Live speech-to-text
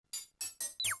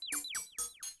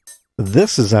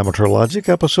This is Amateur Logic,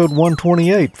 episode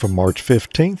 128 from March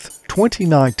 15th,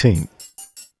 2019.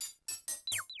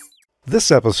 This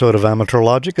episode of Amateur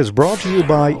Logic is brought to you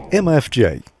by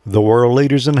MFJ, the world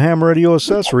leaders in ham radio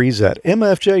accessories at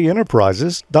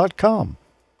mfjenterprises.com,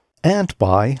 and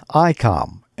by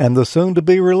ICOM and the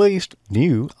soon-to-be-released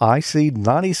new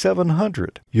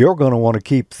IC9700. You're going to want to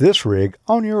keep this rig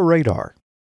on your radar.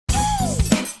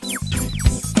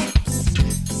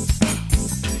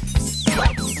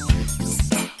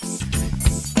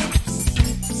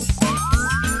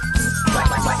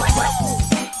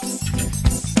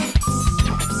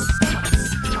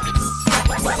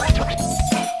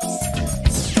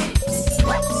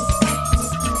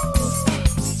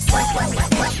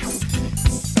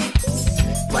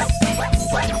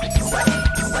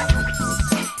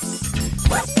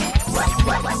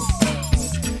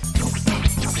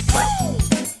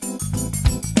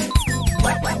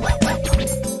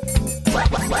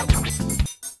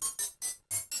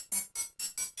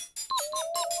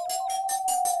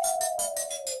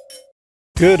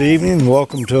 Good evening.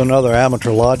 Welcome to another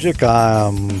Amateur Logic.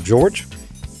 I'm George.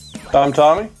 I'm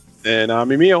Tommy. And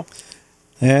I'm Emil.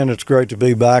 And it's great to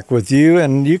be back with you.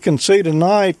 And you can see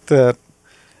tonight that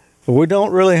we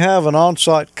don't really have an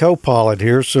on-site co-pilot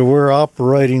here, so we're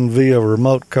operating via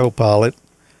remote co-pilot,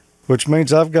 which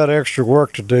means I've got extra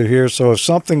work to do here. So if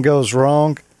something goes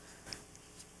wrong...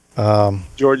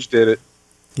 George did it.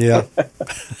 Yeah.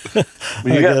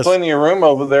 You got plenty of room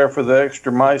over there for the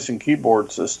extra mice and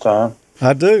keyboards this time.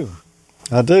 I do.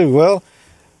 Well,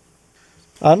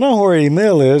 I know where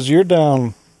Emil is. You're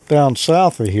down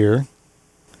south of here.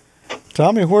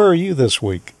 Tommy, where are you this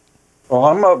week? Well,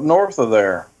 I'm up north of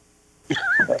there. We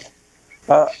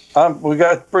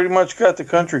pretty much got the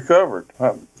country covered.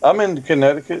 I'm in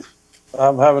Connecticut.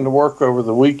 I'm having to work over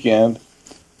the weekend,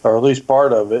 or at least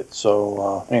part of it.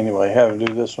 So anyway, having to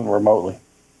do this one remotely.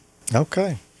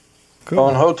 Okay. Cool.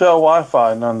 On hotel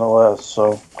Wi-Fi nonetheless,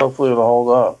 so hopefully it'll hold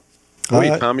up.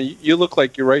 Wait, Tommy, you look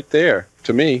like you're right there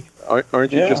to me.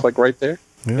 Aren't you just like right there?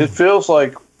 Yeah. It feels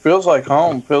like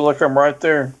home. Feels like I'm right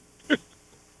there.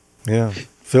 Yeah.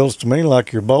 Feels to me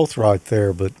like you're both right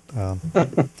there, but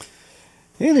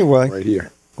anyway. Right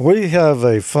here. We have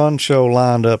a fun show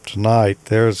lined up tonight.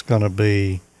 There's going to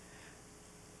be,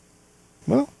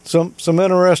 well, some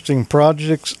interesting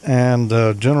projects and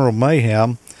general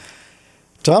mayhem.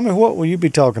 Tommy, what will you be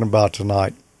talking about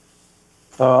tonight?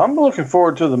 I'm looking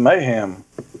forward to the mayhem.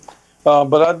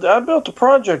 But I built a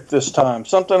project this time,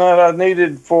 something that I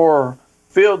needed for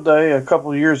field day a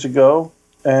couple of years ago,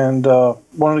 and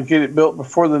wanted to get it built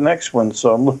before the next one.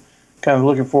 So I'm kind of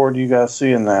looking forward to you guys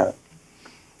seeing that.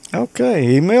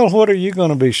 Okay. Emil, what are you going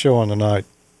to be showing tonight?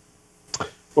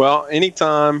 Well,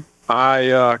 anytime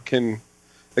I can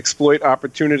exploit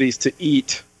opportunities to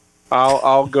eat,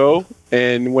 I'll go.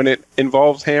 And when it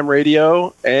involves ham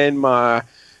radio and my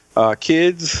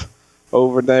kids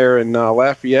over there in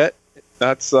Lafayette,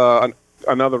 that's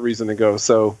another reason to go.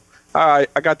 So I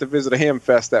got to visit a ham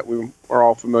fest that we are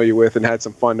all familiar with and had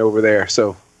some fun over there.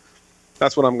 So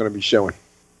that's what I'm going to be showing.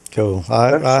 Cool.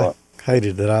 I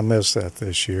hated that I missed that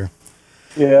this year.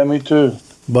 Yeah, me too.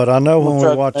 But I know when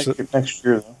we watch it next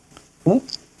year, though.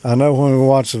 I know when we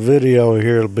watch the video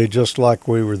here, it'll be just like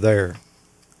we were there.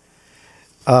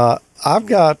 I've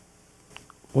got,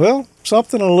 well,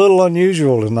 something a little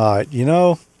unusual tonight. You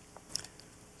know,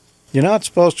 you're not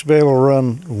supposed to be able to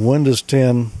run Windows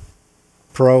 10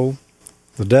 Pro,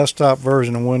 the desktop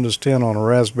version of Windows 10 on a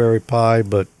Raspberry Pi,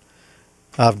 but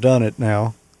I've done it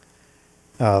now,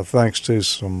 thanks to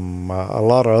a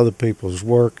lot of other people's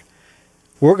work.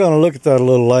 We're going to look at that a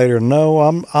little later. No,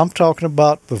 I'm talking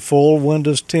about the full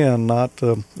Windows 10, not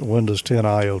the Windows 10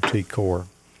 IoT Core.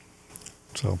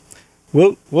 So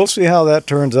we'll see how that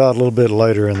turns out a little bit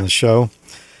later in the show.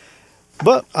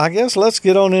 But I guess let's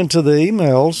get on into the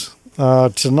emails.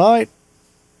 Tonight,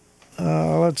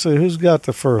 let's see, who's got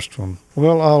the first one?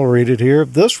 Well, I'll read it here.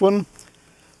 This one,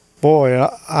 boy,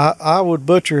 I would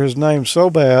butcher his name so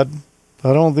bad,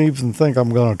 I don't even think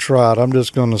I'm going to try it. I'm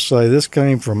just going to say this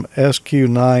came from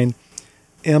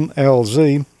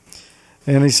SQ9MLZ.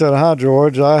 And he said, "Hi,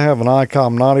 George. I have an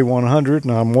ICOM 9100,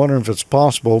 and I'm wondering if it's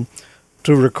possible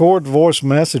to record voice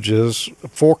messages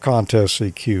for contest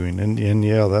CQing. And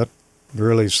yeah, that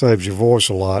really saves your voice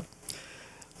a lot.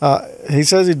 He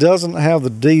says he doesn't have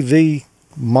the DV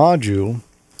module,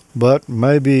 but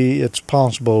maybe it's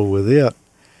possible with it.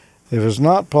 If it's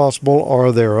not possible,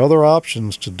 are there other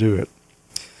options to do it?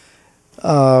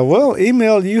 Well,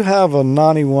 Email, you have a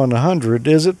 9100.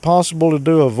 Is it possible to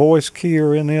do a voice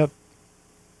keyer in it?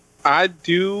 I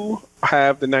do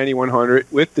have the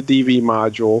 9100 with the DV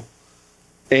module,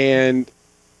 and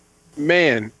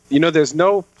man, there's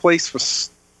no place for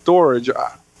storage.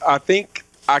 I think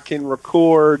I can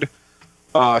record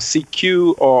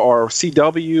CQ or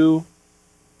CW,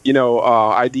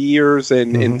 ideas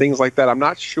and things like that. I'm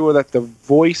not sure that the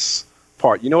voice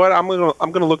part. You know what? I'm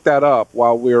gonna look that up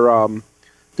while we're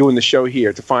doing the show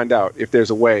here to find out if there's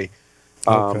a way.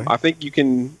 Okay. I think you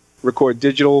can record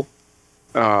digital,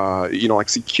 like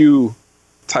CQ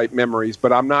type memories,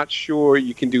 but I'm not sure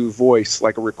you can do voice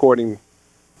like a recording.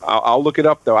 I'll look it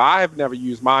up though. I have never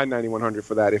used my 9100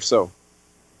 for that. If so,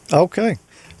 Okay.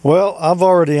 Well, I've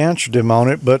already answered him on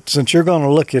it, but since you're going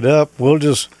to look it up, we'll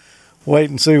just wait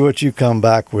and see what you come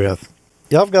back with.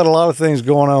 Y'all got a lot of things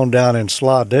going on down in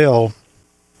Slidell.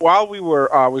 While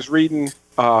I was reading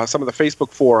some of the Facebook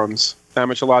forums,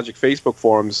 Amateur Logic Facebook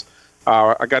forums,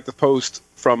 I got the post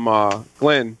from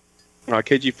Glenn,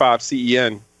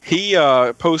 KG5CEN. He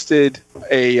posted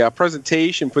a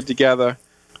presentation put together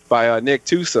by Nick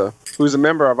Tusa, who's a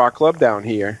member of our club down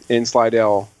here in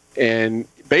Slidell. And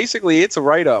basically, it's a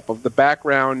write-up of the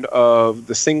background of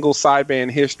the single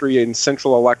sideband history in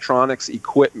Central Electronics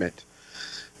equipment.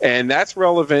 And that's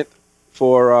relevant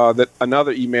for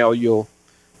another email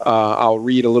I'll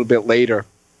read a little bit later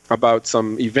about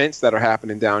some events that are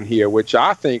happening down here, which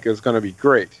I think is going to be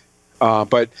great.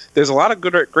 But there's a lot of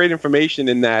great information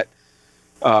in that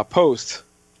post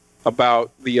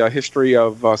about the history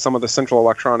of some of the Central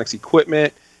Electronics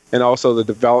equipment and also the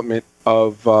development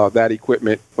of that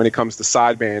equipment when it comes to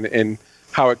sideband and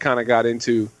how it kind of got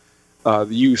into the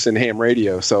use in ham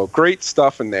radio. So great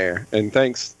stuff in there, and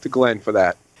thanks to Glenn for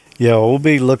that. Yeah, we'll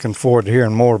be looking forward to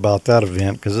hearing more about that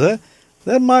event, because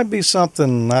that might be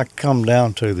something I come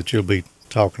down to that you'll be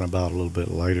talking about a little bit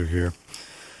later here.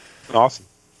 Awesome.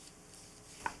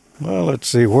 Well, let's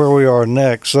see where we are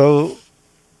next. So,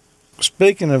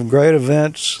 speaking of great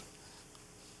events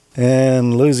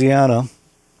in Louisiana,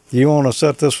 you want to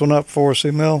set this one up for us,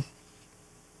 Emil?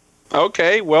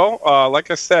 Okay, well,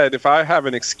 like I said, if I have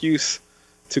an excuse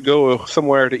to go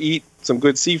somewhere to eat some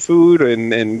good seafood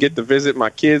and get to visit my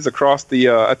kids across the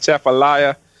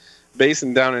Atchafalaya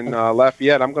Basin down in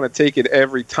Lafayette, I'm going to take it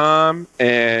every time.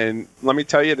 And let me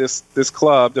tell you, this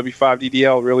club,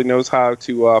 W5DDL, really knows how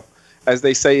to, as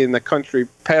they say in the country,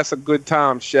 pass a good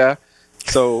time, chef.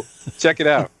 So check it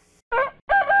out.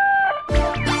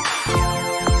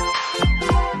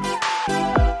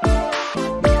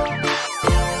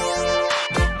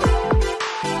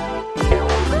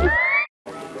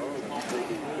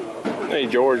 Hey,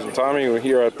 George and Tommy, we're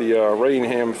here at the Rain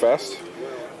Ham Fest.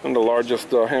 I'm the largest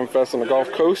ham fest on the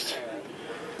Gulf Coast.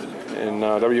 And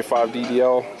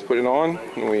W5DDL is putting on.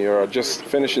 And we are just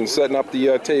finishing setting up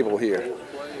the table here.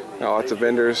 Now, lots of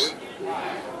vendors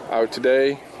out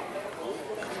today.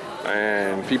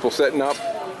 And people setting up,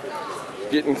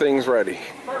 getting things ready.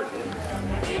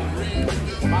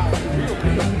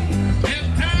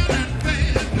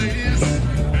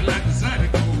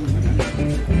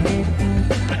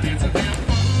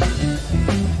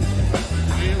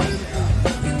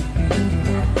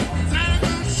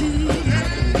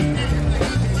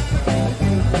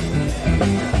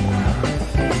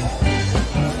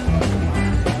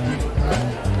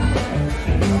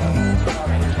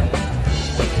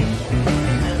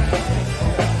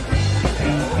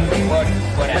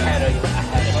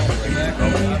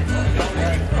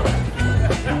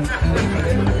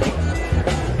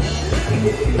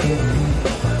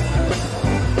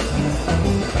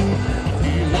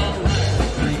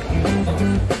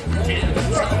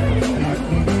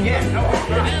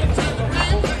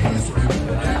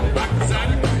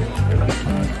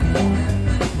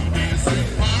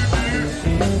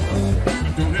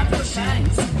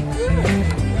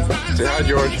 Say hi,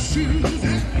 George.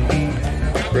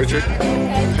 Richard.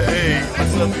 Hey,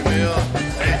 what's up, Emil?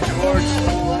 Hey, George.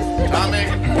 Tommy.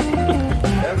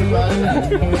 Everybody.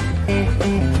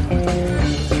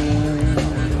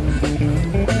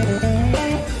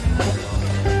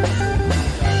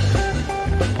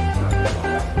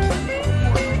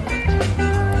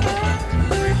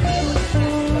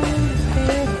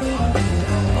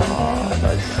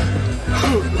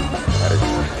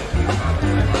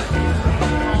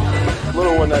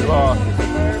 Little one that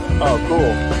oh,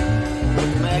 cool.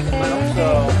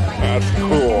 That's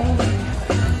cool.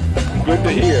 Good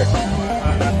to hear.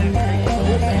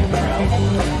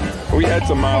 We had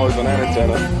some mileage on that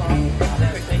antenna.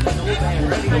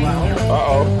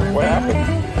 Uh-oh, what happened?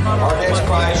 Our next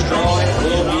prize drawing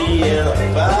will be in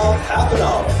about half an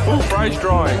hour. Ooh, prize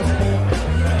drawing.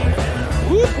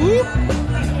 Whoop, whoop.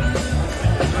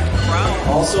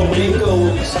 Also, bingo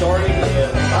will be starting in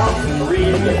about 3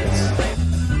 minutes.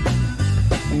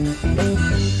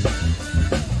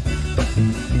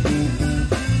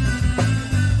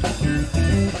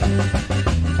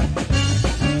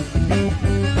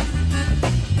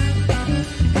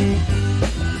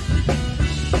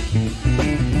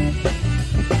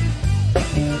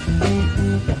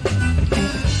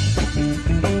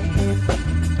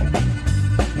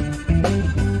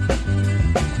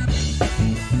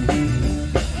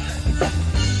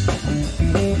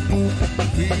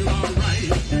 Feel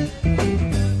alright,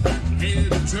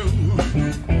 head to toe.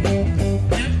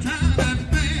 Get tired of that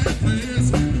bad place,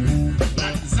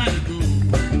 like the Zydeco.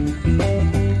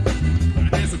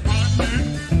 There's a partner,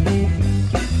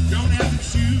 don't have the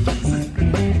shoes.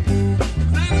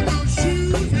 Zydeco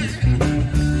shoes, yeah.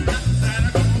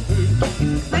 Zydeco.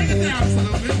 Bring it down just a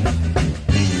little bit.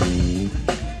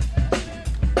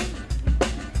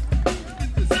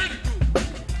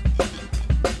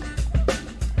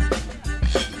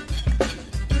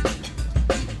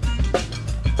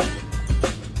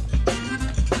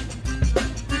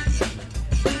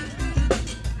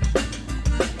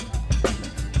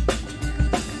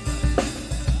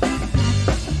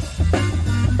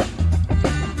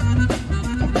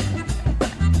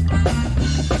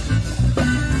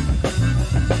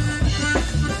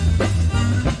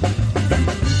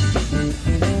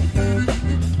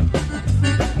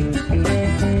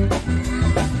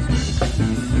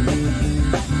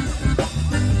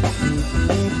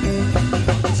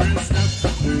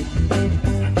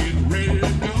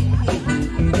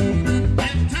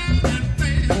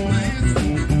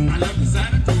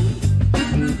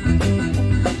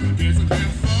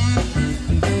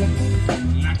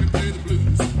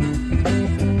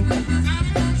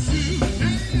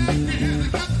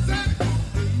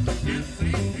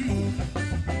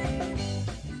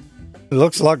 It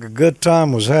looks like a good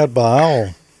time was had by all.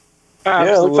 Yeah,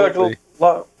 it looks Absolutely.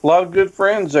 like a lot of good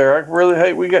friends there. I really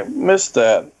hate we missed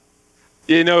that.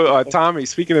 You know, Tommy,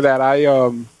 speaking of that,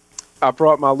 I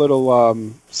brought my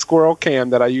little squirrel cam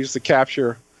that I use to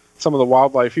capture some of the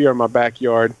wildlife here in my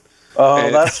backyard. Oh,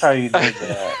 And- that's how you did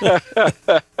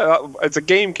that. It's a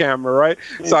game camera, right?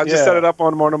 So I just Yeah. set it up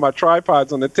on one of my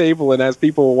tripods on the table, and as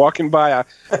people were walking by,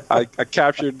 I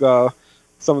captured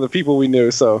some of the people we knew.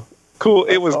 So cool.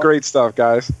 It was awesome. great stuff,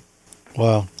 guys.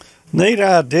 Wow. Neat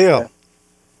idea.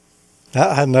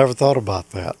 I had never thought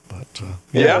about that, but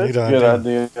Yeah, neat That's a good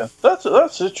idea.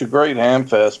 That's such a great ham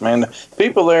fest, man. The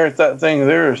people there at that thing,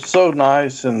 they're so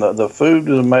nice, and the food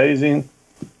is amazing.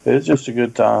 It's just a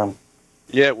good time.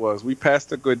 Yeah, it was. We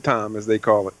passed a good time, as they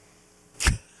call it.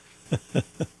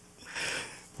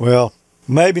 Well,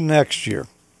 maybe next year.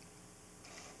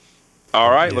 All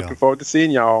right. Yeah. Looking forward to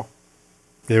seeing y'all.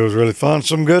 It was really fun.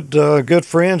 Some good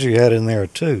friends you had in there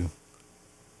too.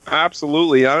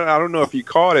 Absolutely. I don't know if you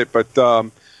caught it, but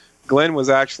Glenn was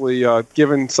actually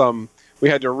given some. We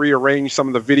had to rearrange some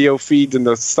of the video feeds and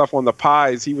the stuff on the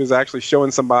pies. He was actually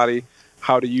showing somebody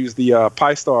how to use the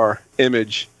PiStar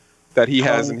image that he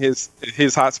has in his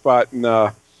hotspot,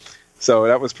 and so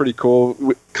that was pretty cool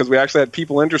because we actually had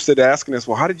people interested asking us,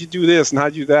 well, how did you do this and how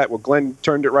did you do that? Well, Glenn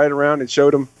turned it right around and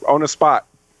showed them on the spot.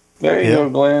 There you Yeah. go,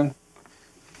 Glenn.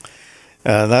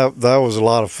 And that was a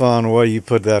lot of fun the way you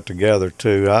put that together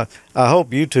too. I hope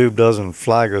YouTube doesn't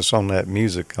flag us on that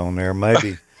music on there.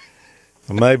 Maybe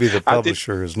the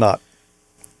publisher is not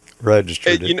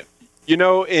registered. You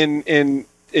know, in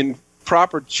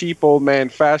proper cheap old man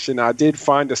fashion, I did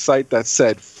find a site that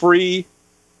said free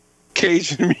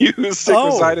Cajun music Oh.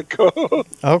 with Zydeco.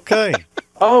 Okay.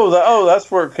 Oh,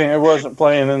 that's where it came. It wasn't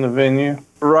playing in the venue.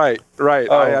 Right. I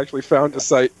Oh. actually found a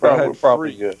site that had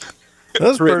Probably free good.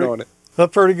 That's written on it. a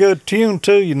pretty good tune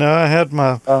too. You know, I had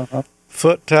my Uh-huh.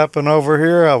 foot tapping over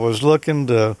here. I was looking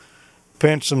to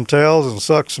pinch some tails and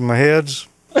suck some heads.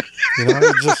 You know,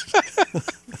 it just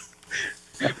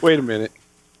Wait a minute.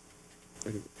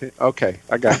 Okay,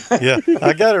 I got it. yeah.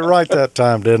 I got it right that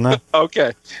time, didn't I?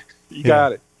 Okay, you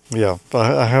got it. Yeah,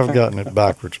 I have gotten it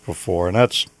backwards before, and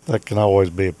that can always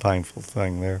be a painful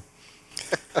thing there.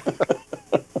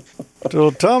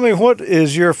 So tell me, what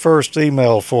is your first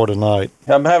email for tonight?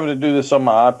 I'm having to do this on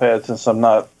my iPad since I'm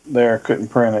not there. Couldn't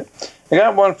print it. I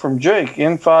got one from Jake,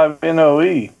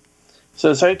 N5NOE.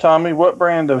 Says, hey, Tommy, what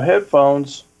brand of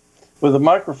headphones with a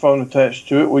microphone attached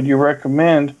to it would you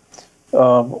recommend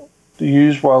to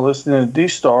use while listening to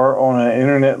D-Star on an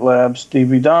Internet Labs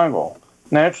DV dongle?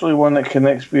 Naturally, one that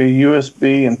connects via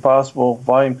USB and possible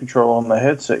volume control on the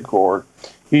headset cord.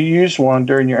 You used one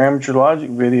during your Amateur Logic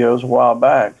videos a while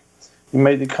back. You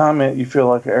made the comment you feel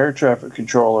like an air traffic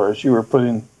controller as you were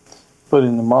putting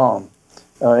them on.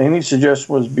 Any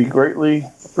suggestion would be greatly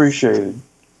appreciated.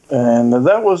 And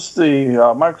that was the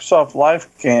Microsoft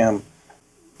LifeCam.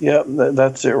 Yep,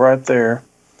 that's it right there.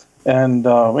 And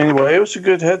anyway, it was a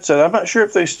good headset. I'm not sure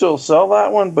if they still sell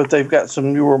that one, but they've got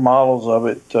some newer models of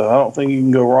it. I don't think you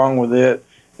can go wrong with it.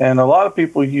 And a lot of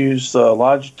people use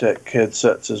Logitech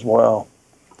headsets as well.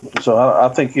 So I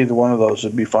think either one of those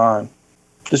would be fine.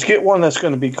 Just get one that's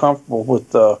going to be comfortable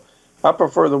with. I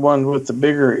prefer the one with the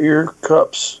bigger ear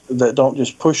cups that don't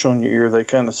just push on your ear. They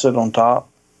kind of sit on top,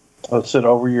 sit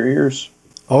over your ears.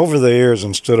 Over the ears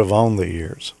instead of on the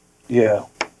ears. Yeah.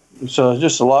 So it's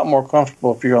just a lot more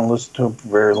comfortable if you're going to listen to them for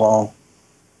very long.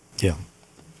 Yeah.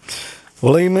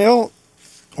 Well, Emil,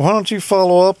 why don't you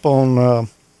follow up on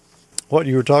what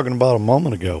you were talking about a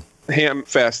moment ago? Ham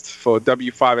Fest for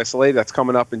W5SLA that's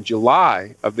coming up in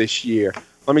July of this year.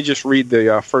 Let me just read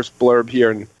the first blurb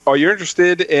here. And are you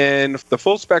interested in the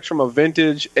full spectrum of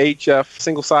vintage HF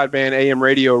single sideband AM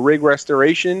radio rig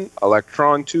restoration,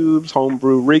 electron tubes,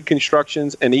 homebrew rig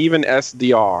constructions, and even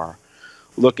SDR?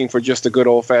 Looking for just a good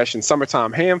old-fashioned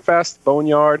summertime ham fest,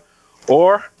 boneyard,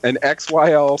 or an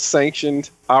XYL sanctioned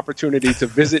opportunity to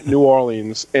visit New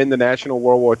Orleans in the National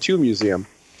World War II Museum?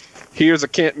 Here's a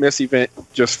can't miss event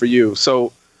just for you.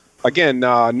 So again,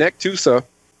 Nick Tusa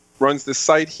runs this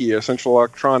site here, Central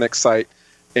Electronics site,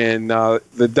 and the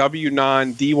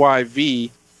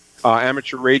W9DYV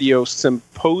Amateur Radio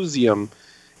Symposium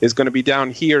is going to be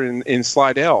down here in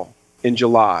Slidell in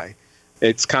July.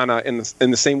 It's kind of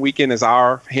in the same weekend as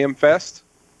our Ham Fest,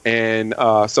 and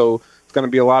so it's going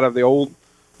to be a lot of the old,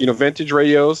 vintage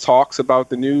radios, talks about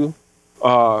the new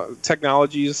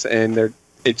technologies, and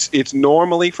it's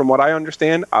normally, from what I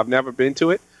understand, I've never been to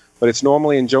it, but it's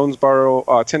normally in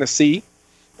Jonesboro, Tennessee.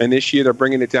 And this year they're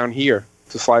bringing it down here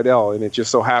to Slidell, and it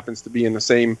just so happens to be in the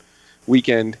same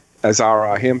weekend as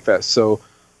our Ham Fest. So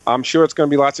I'm sure it's going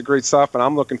to be lots of great stuff, and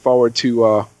I'm looking forward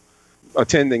to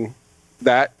attending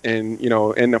that, and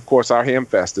and of course our Ham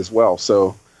Fest as well.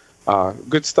 So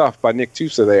good stuff by Nick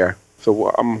Tusa there. So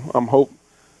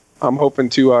I'm hoping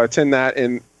to attend that,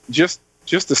 and just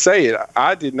to say it,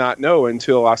 I did not know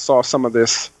until I saw some of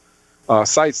this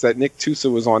sites that Nick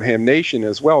Tusa was on Ham Nation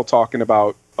as well, talking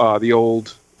about the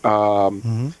old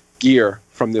gear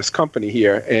from this company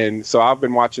here. And so I've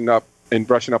been watching up and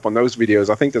brushing up on those videos.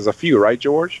 I think there's a few, right,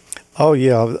 George? Oh,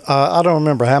 yeah. I don't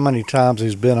remember how many times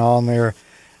he's been on there,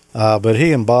 but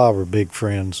he and Bob are big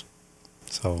friends.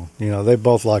 So, they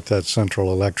both like that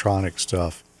Central Electronic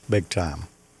stuff big time.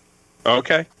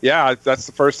 Okay. Yeah, that's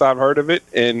the first I've heard of it.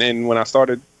 And when I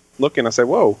started looking, I said,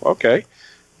 whoa, okay.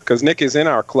 Because Nick is in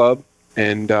our club,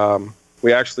 and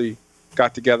we actually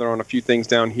got together on a few things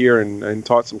down here and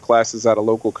taught some classes at a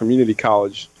local community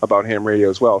college about ham radio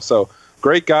as well. So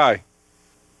great guy.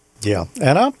 Yeah.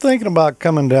 And I'm thinking about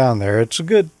coming down there. It's a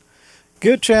good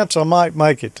chance I might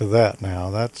make it to that now.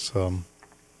 That's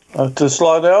to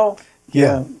Slidell?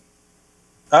 Yeah.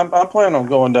 I'm planning on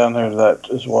going down there to that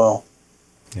as well.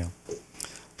 Yeah.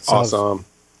 Awesome.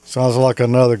 Sounds like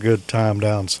another good time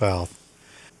down south.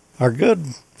 Our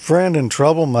good friend and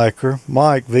troublemaker,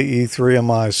 Mike,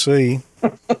 VE3MIC,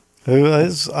 who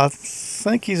is, I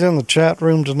think he's in the chat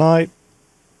room tonight.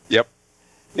 Yep.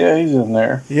 Yeah, he's in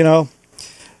there.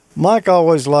 Mike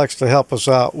always likes to help us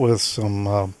out with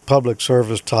some public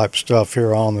service type stuff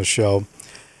here on the show.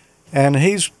 And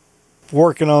he's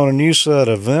working on a new set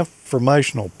of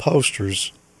informational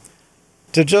posters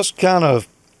to just kind of,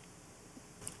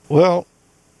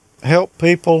 help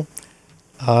people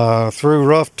through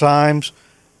rough times.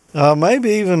 Maybe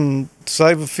even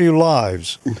save a few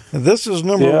lives. This is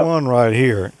number one right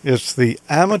here. It's the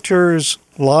Amateur's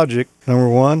Logic, number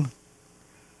one.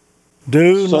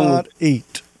 Do not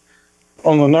eat.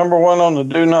 On the number one on the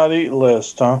do not eat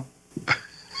list, huh?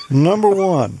 Number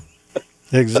one.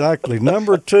 Exactly.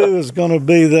 Number two is going to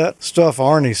be that stuff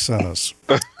Arnie sent us.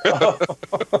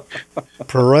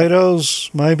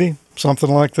 Paretos, maybe?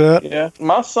 Something like that. Yeah.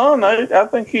 My son, I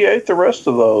think he ate the rest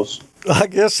of those. I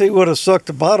guess he would have sucked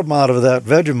the bottom out of that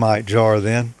Vegemite jar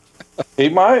then. He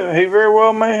very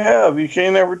well may have. You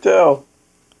can't ever tell.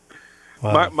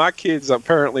 Wow. My kids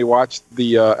apparently watched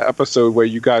the episode where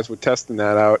you guys were testing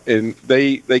that out, and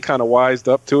they kind of wised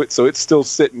up to it. So it's still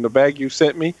sitting. The bag you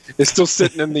sent me is still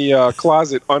sitting in the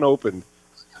closet unopened.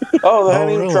 Oh, they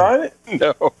hadn't even tried it?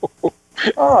 No.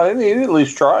 Oh, they need to at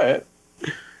least try it.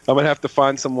 I'm going to have to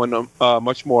find someone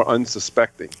much more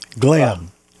unsuspecting. Glenn.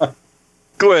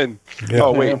 Glenn. Yeah.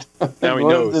 Oh, wait. Now he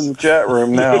knows. Glenn's in the chat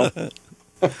room now.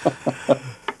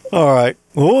 All right.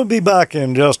 Well, we'll be back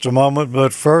in just a moment,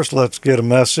 but first let's get a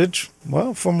message,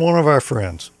 from one of our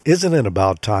friends. Isn't it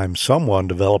about time someone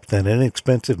developed an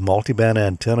inexpensive multiband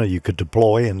antenna you could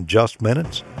deploy in just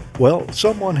minutes? Well,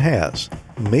 someone has.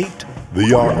 Meet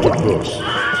The Octopus.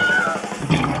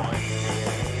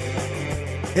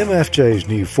 MFJ's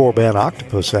new 4-band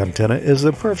Octopus antenna is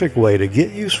the perfect way to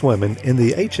get you swimming in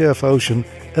the HF ocean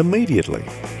immediately.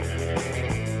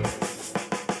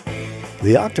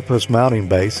 The Octopus mounting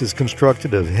base is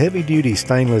constructed of heavy-duty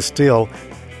stainless steel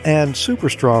and super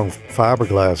strong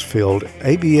fiberglass-filled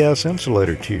ABS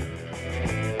insulator tube.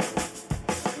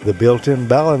 The built-in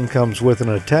ballon comes with an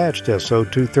attached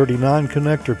SO239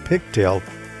 connector pigtail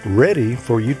ready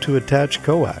for you to attach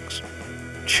coax.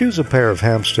 Choose a pair of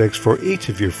ham sticks for each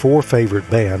of your 4 favorite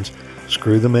bands,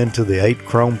 screw them into the 8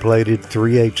 chrome-plated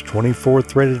 3H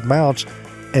 24-threaded mounts,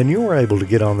 and you're able to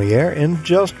get on the air in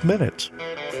just minutes.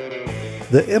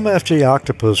 The MFG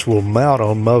Octopus will mount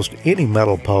on most any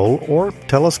metal pole or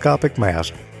telescopic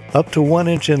mast up to 1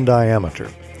 inch in diameter.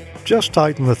 Just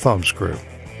tighten the thumb screw.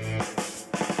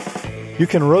 You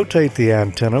can rotate the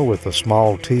antenna with a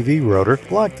small TV rotor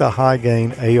like the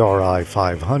high-gain ARI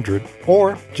 500,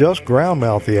 or just ground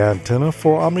mount the antenna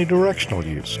for omnidirectional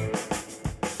use.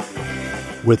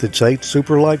 With its 8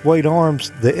 super lightweight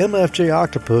arms, the MFG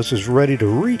Octopus is ready to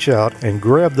reach out and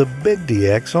grab the big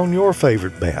DX on your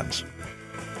favorite bands.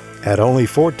 At only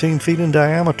 14 feet in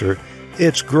diameter,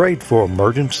 it's great for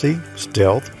emergency,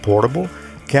 stealth, portable,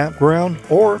 campground,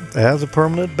 or as a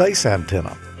permanent base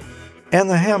antenna. And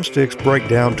the ham sticks break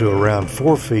down to around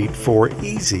 4 feet for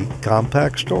easy,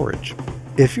 compact storage.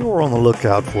 If you're on the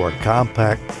lookout for a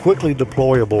compact, quickly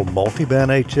deployable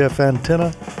multiband HF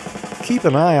antenna, keep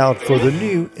an eye out for the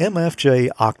new MFJ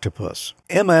Octopus.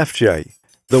 MFJ,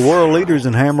 the world leaders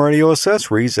in ham radio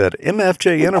accessories at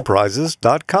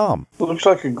mfjenterprises.com. Looks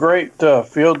like a great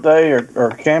field day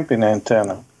or camping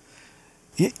antenna.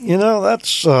 You know,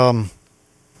 that's one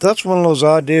of those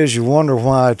ideas you wonder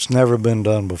why it's never been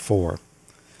done before.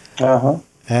 Uh-huh.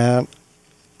 And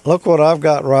look what I've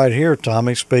got right here,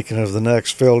 Tommy, speaking of the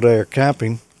next field day or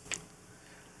camping.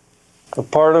 A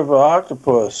part of an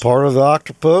octopus. Part of the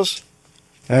octopus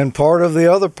and part of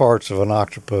the other parts of an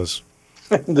octopus.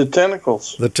 The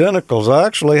tentacles. The tentacles. I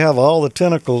actually have all the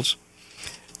tentacles,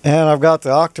 and I've got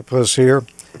the octopus here,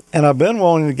 and I've been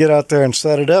wanting to get out there and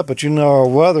set it up, but you know our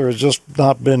weather has just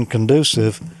not been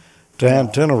conducive to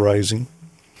antenna raising.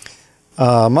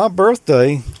 My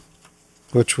birthday,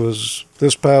 which was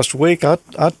this past week, I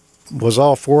was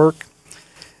off work,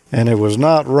 and it was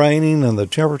not raining, and the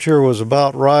temperature was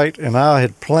about right, and I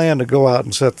had planned to go out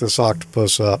and set this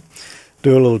octopus up,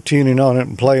 do a little tuning on it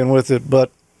and playing with it, but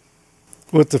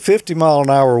with the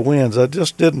 50-mile-an-hour winds, I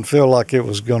just didn't feel like it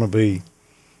was going to be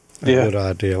a good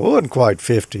idea. Well, it wasn't quite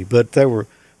 50, but they were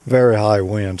very high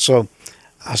winds. So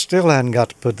I still hadn't got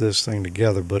to put this thing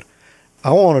together, but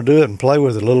I want to do it and play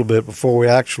with it a little bit before we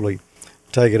actually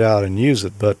take it out and use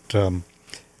it. But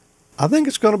I think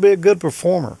it's going to be a good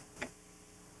performer.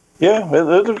 Yeah, it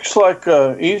looks like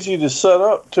easy to set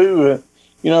up, too.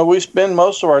 We spend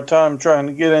most of our time trying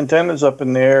to get antennas up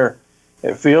in the air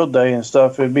at field day and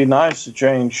stuff. It'd be nice to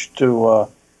change to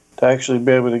actually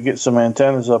be able to get some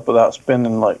antennas up without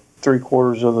spending like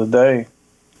 3/4 of the day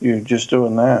you just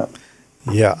doing that.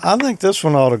 Yeah, I think this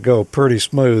one ought to go pretty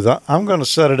smooth. I'm going to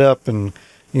set it up and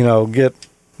get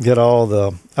all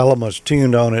the elements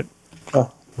tuned on it,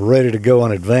 ready to go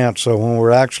in advance. So when we're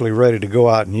actually ready to go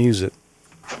out and use it,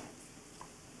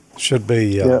 should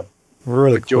be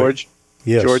really quick. George.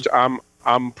 Yes. George,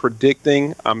 I'm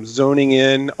predicting, I'm zoning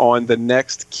in on the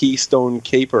next Keystone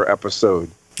Caper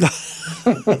episode. It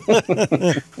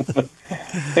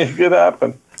could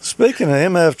happen. Speaking of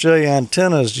MFJ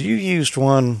antennas, you used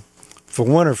one for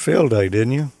winter field day,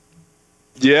 didn't you?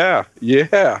 Yeah.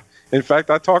 In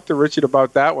fact, I talked to Richard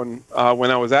about that one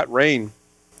when I was at Rain.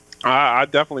 I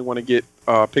definitely want to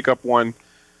pick up one.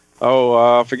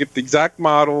 I forget the exact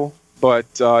model, but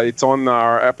it's on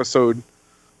our episode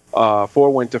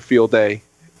for winter field day,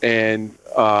 and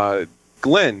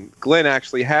Glenn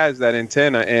actually has that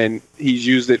antenna, and he's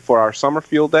used it for our summer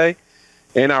field day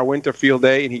and our winter field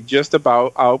day, and he just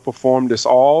about outperformed us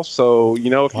all. So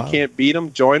if you can't beat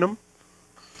him, join him.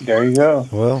 There you go.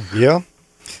 Well, yeah,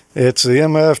 it's the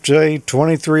MFJ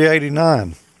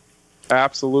 2389.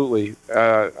 Absolutely,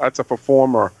 that's a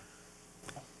performer.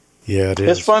 Yeah, it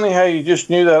is. It's funny how you just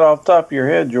knew that off the top of your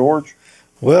head, George.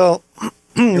 Well,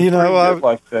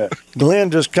 like that.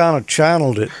 Glenn just kind of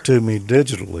channeled it to me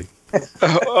digitally.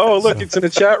 Oh, look, it's in the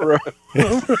chat room.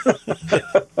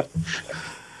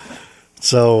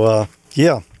 So,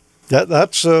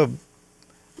 that's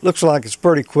looks like it's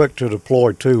pretty quick to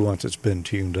deploy too once it's been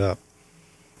tuned up.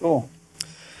 Cool.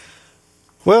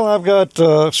 Well, I've got,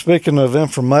 speaking of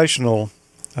informational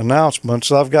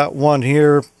announcements, I've got one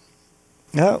here.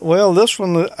 This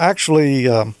one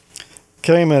actually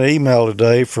came in an email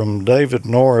today from David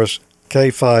Norris,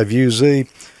 K5UZ,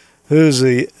 who's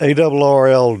the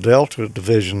ARRL Delta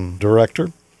Division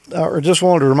Director. I just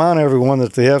wanted to remind everyone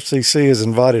that the FCC has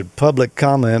invited public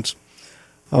comments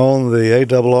on the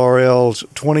ARRL's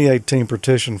 2018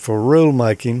 petition for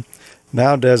rulemaking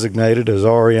now designated as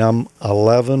REM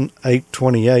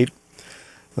 11828.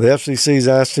 The FCC is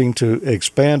asking to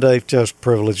expand HF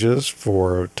privileges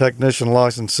for technician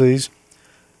licensees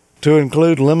to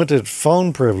include limited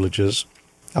phone privileges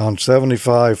on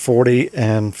 75, 40,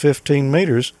 and 15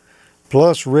 meters,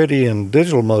 plus RTTY and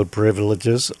digital mode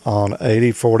privileges on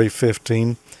 80, 40,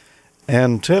 15,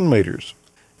 and 10 meters.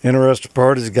 Interested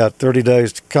parties got 30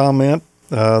 days to comment.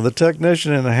 The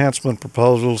technician enhancement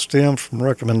proposal stems from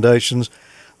recommendations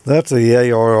that the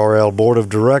ARRL Board of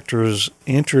Directors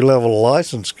Entry-Level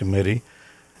License Committee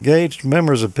gauged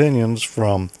members' opinions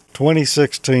from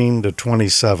 2016 to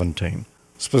 2017.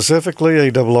 Specifically,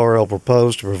 ARRL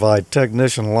proposed to provide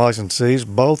technician licensees,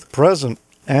 both present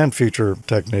and future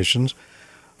technicians,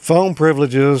 phone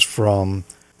privileges from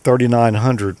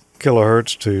 3,900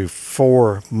 kilohertz to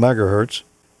 4 megahertz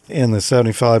in the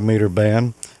 75 meter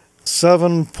band,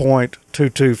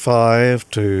 7.225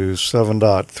 to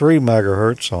 7.3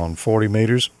 megahertz on 40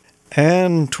 meters,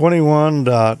 and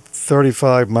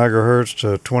 21.35 megahertz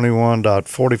to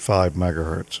 21.45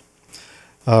 megahertz.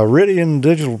 RTTY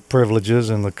digital privileges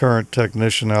in the current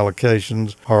technician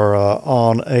allocations are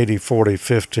on 80, 40,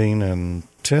 15, and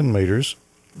 10 meters.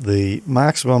 The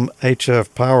maximum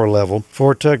HF power level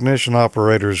for technician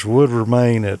operators would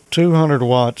remain at 200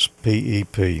 watts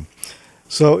PEP.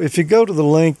 So if you go to the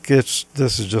link, this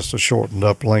is just a shortened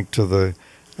up link to the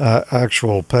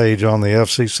actual page on the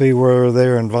FCC where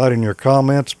they're inviting your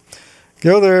comments.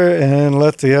 Go there and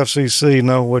let the FCC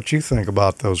know what you think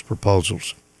about those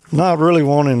proposals. Not really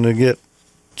wanting to get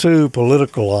too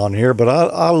political on here, but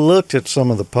I looked at some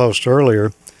of the posts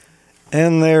earlier,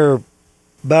 and they're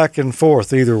back and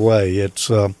forth either way. It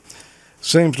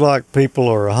seems like people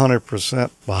are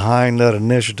 100% behind that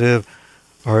initiative,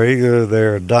 or either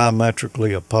they're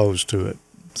diametrically opposed to it.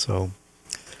 So,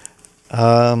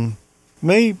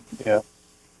 me, Yeah.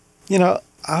 you know,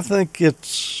 I think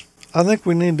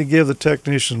we need to give the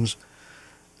technicians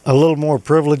a little more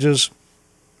privileges.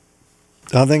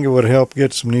 I think it would help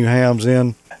get some new hams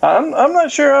in. I'm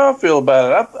not sure how I feel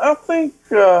about it. I think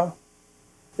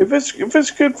if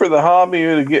it's good for the hobby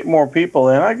to get more people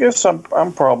in, I guess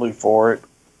I'm probably for it.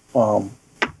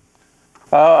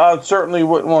 I certainly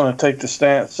wouldn't want to take the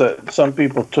stance that some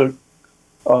people took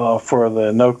for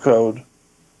the no code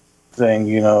thing.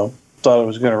 You know, thought it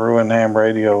was going to ruin ham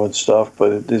radio and stuff,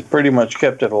 but it pretty much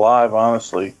kept it alive,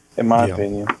 honestly, in my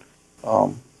opinion.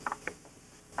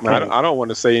 I don't want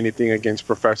to say anything against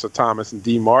Professor Thomas and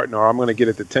D. Martin, or I'm going to get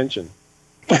a detention.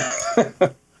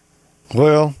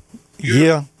 Well,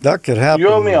 yeah, that could happen. You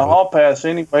owe me a hall pass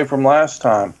anyway from last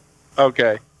time.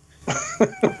 Okay.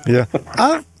 Yeah,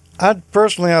 I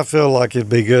personally, I feel like it'd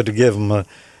be good to give them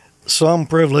some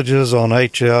privileges on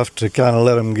HF to kind of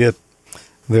let them get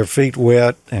their feet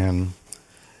wet, and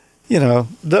you know,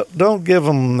 don't give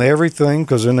them everything,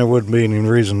 because then there wouldn't be any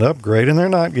reason to upgrade, and they're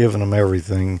not giving them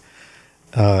everything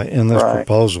in this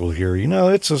proposal here. You know,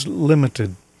 it's a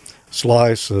limited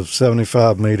slice of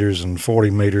 75 meters and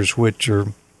 40 meters, which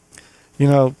are, you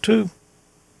know, two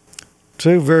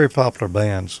very popular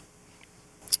bands.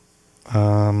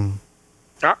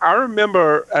 I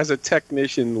remember as a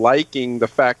technician liking the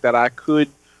fact that I could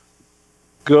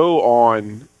go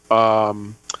on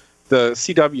the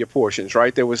CW portions,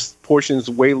 right? There was portions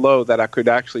way low that I could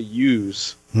actually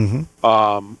use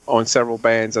on several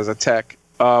bands as a tech.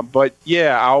 But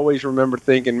yeah, I always remember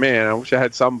thinking, man, I wish I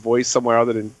had some voice somewhere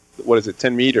other than,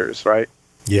 10 meters, right?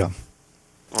 Yeah.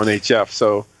 On HF.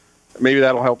 So maybe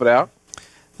that'll help it out.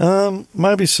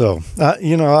 Maybe so.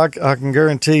 You know, I can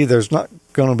guarantee there's not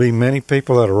going to be many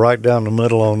people that are right down the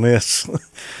middle on this.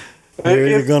 They're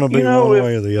either going to be one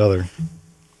way or the other.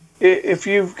 If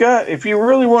you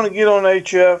really want to get on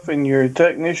HF and you're a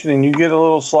technician and you get a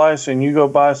little slice and you go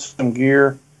buy some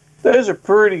gear, there's a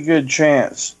pretty good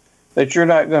chance that you're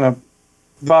not going to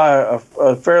buy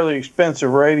a fairly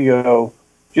expensive radio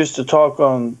just to talk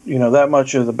on, you know, that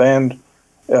much of the band.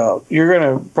 You're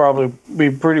going to probably be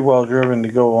pretty well driven to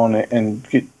go on it and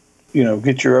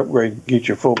get your upgrade, get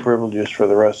your full privileges for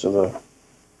the rest of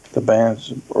the bands,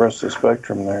 the rest of the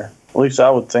spectrum there. At least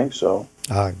I would think so.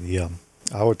 Yeah,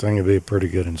 I would think it'd be a pretty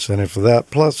good incentive for that.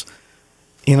 Plus,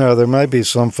 you know, there may be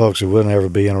some folks who wouldn't ever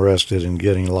be interested in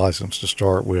getting a license to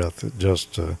start with,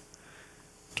 just to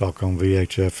talk on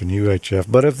VHF and UHF.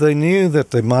 But if they knew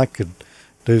that they could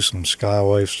do some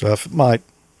Skywave stuff, it might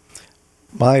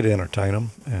entertain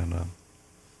them and,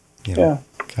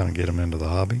 kind of get them into the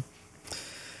hobby.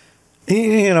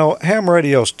 You know, ham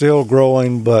radio is still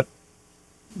growing, but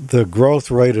the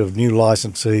growth rate of new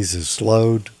licensees has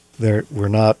slowed. We're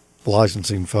not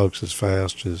licensing folks as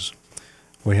fast as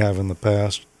we have in the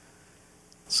past.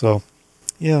 So,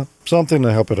 Yeah, something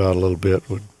to help it out a little bit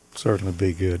would certainly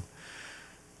be good.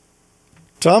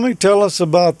 Tommy, tell us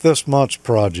about this month's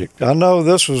project. I know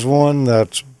this was one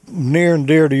that's near and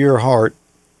dear to your heart.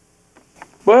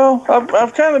 Well,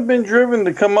 I've kind of been driven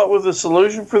to come up with a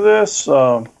solution for this.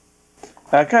 I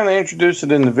kind of introduced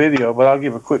it in the video, but I'll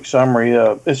give a quick summary.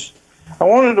 I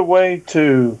wanted a way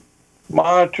to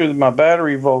monitor my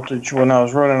battery voltage when I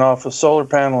was running off a solar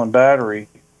panel and battery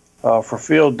for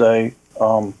field day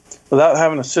without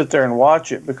having to sit there and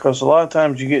watch it, because a lot of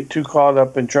times you get too caught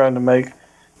up in trying to make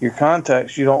your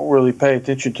contacts, you don't really pay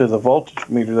attention to the voltage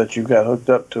meter that you've got hooked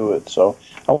up to it. So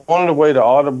I wanted a way to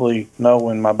audibly know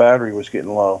when my battery was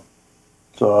getting low.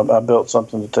 So I built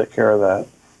something to take care of that.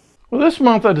 Well, this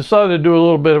month I decided to do a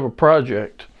little bit of a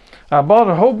project. I bought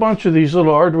a whole bunch of these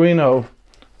little Arduino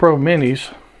Pro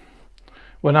Minis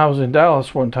when I was in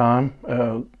Dallas one time.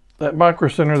 That Micro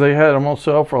Center, they had them on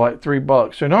sale for like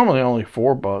 $3. They're normally only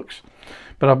 $4,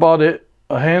 but I bought a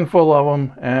handful of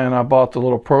them, and I bought the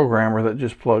little programmer that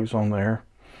just plugs on there.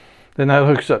 Then that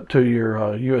hooks up to your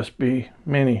USB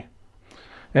Mini,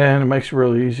 and it makes it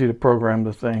really easy to program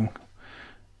the thing.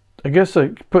 I guess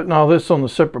putting all this on the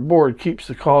separate board keeps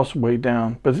the cost way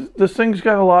down, but this thing's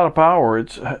got a lot of power.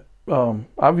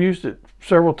 I've used it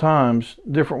several times,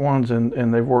 different ones,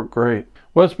 and they've worked great.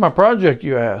 What's my project,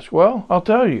 you ask? Well, I'll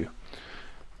tell you.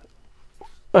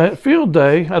 At field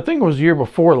day, I think it was the year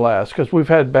before last, because we've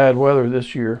had bad weather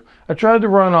this year, I tried to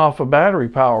run off of battery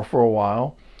power for a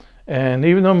while, and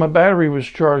even though my battery was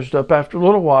charged up, after a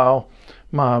little while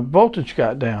my voltage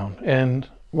got down, and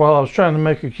while I was trying to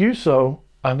make a QSO,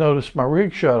 I noticed my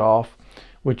rig shut off,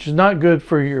 which is not good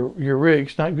for your rig.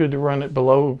 It's not good to run it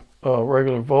below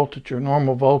regular voltage or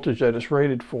normal voltage that it's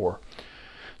rated for.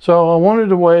 So I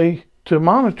wanted a way to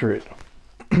monitor it.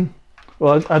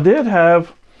 Well, I did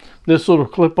have this little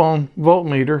clip-on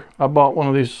voltmeter. I bought one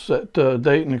of these at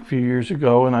Dayton a few years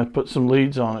ago, and I put some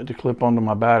leads on it to clip onto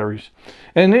my batteries.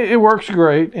 And it works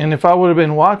great, and if I would have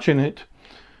been watching it,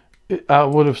 I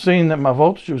would have seen that my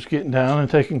voltage was getting down and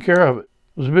taken care of it.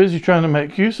 I was busy trying to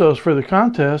make QSOs for the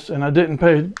contest, and I didn't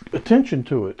pay attention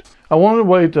to it. I wanted a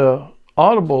way to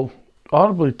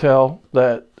audibly tell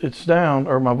that it's down,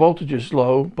 or my voltage is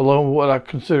low, below what I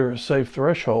consider a safe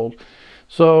threshold.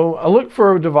 So I looked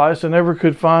for a device. I never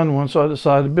could find one, so I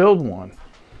decided to build one.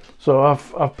 So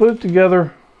I've put it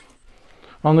together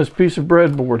on this piece of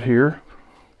breadboard here,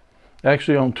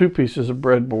 actually on two pieces of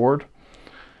breadboard,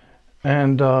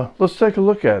 and let's take a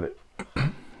look at it.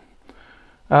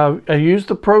 I used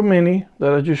the Pro Mini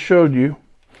that I just showed you,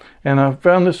 and I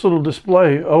found this little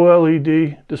display,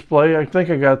 OLED display. I think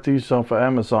I got these off of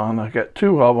Amazon. I got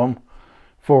two of them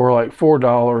for like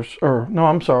 $4, or no,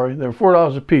 I'm sorry, they're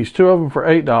 $4 a piece. Two of them for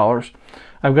 $8.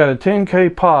 I've got a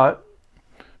 10K pot,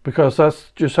 because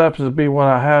that's just happens to be what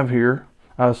I have here.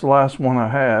 That's the last one I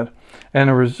had, and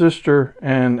a resistor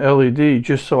and LED,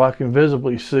 just so I can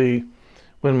visibly see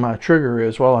when my trigger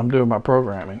is while I'm doing my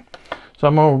programming.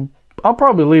 So I'll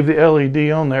probably leave the LED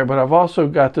on there, but I've also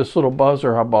got this little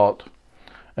buzzer I bought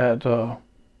at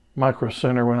Micro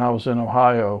Center when I was in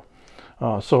Ohio,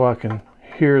 so I can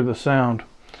hear the sound.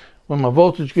 When my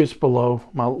voltage gets below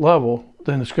my level,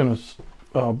 then it's going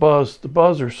to buzz the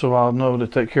buzzer, so I'll know to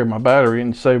take care of my battery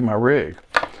and save my rig.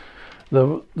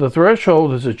 The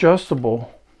threshold is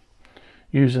adjustable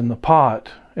using the pot,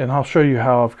 and I'll show you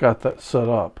how I've got that set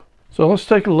up. So let's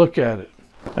take a look at it.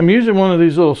 I'm using one of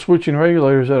these little switching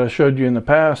regulators that I showed you in the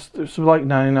past. It's like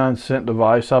 99-cent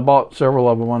device. I bought several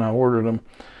of them when I ordered them.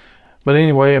 But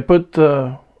anyway, I put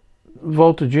the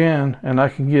voltage in, and I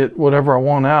can get whatever I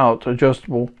want out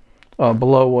adjustable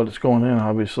below what it's going in,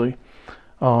 obviously.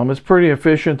 It's pretty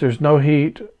efficient. There's no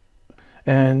heat,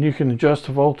 and you can adjust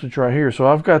the voltage right here. So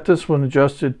I've got this one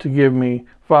adjusted to give me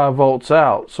 5 volts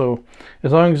out. So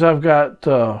as long as I've got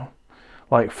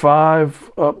like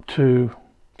 5 up to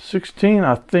 16,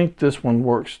 I think this one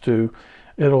works too.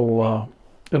 It'll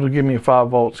give me 5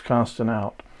 volts constant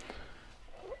out,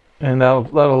 and that'll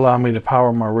allow me to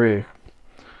power my rig.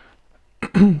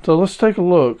 So let's take a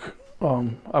look.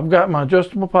 I've got my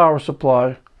adjustable power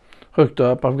supply hooked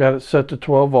up. I've got it set to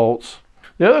 12 volts.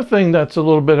 The other thing that's a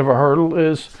little bit of a hurdle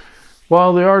is,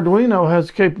 while the Arduino has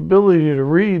the capability to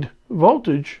read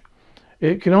voltage,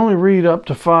 it can only read up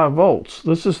to 5 volts.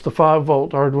 This is the 5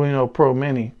 volt Arduino Pro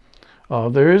Mini.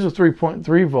 There is a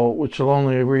 3.3 volt, which will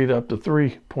only read up to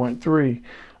 3.3.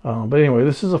 But anyway,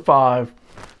 this is a 5.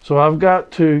 So I've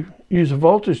got to use a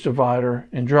voltage divider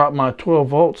and drop my 12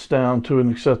 volts down to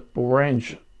an acceptable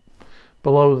range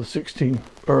below the 16,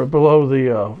 or below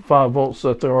the 5 volts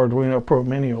that the Arduino Pro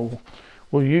Mini will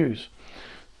use.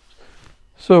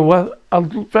 So what I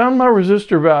found my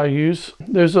resistor values.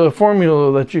 There's a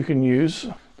formula that you can use.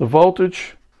 The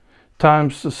voltage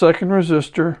times the second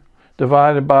resistor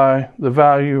divided by the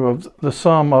value of the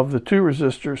sum of the two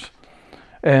resistors,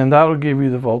 and that'll give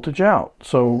you the voltage out.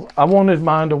 So I wanted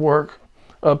mine to work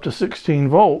up to 16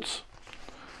 volts.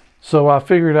 So I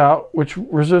figured out which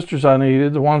resistors I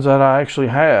needed, the ones that I actually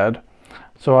had.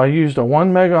 So I used a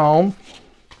 1 mega ohm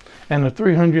and a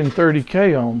 330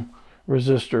 k ohm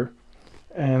resistor,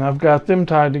 and I've got them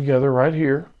tied together right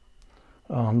here.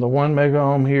 The 1 mega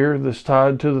ohm here that's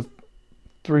tied to the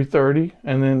 330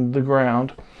 and then the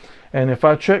ground. And if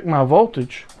I check my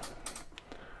voltage,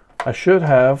 I should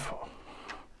have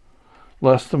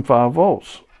less than 5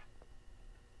 volts.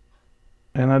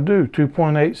 And I do,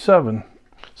 2.87.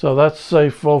 So that's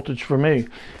safe voltage for me.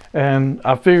 And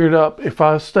I figured up if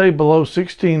I stay below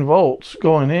 16 volts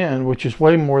going in, which is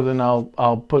way more than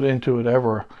I'll put into it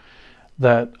ever,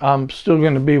 that I'm still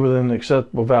going to be within an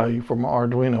acceptable value for my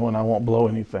Arduino and I won't blow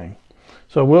anything.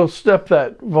 So we'll step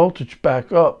that voltage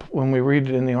back up when we read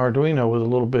it in the Arduino with a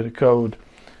little bit of code,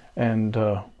 and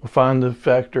we'll find the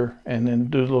factor and then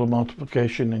do a little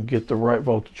multiplication and get the right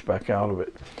voltage back out of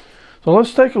it. So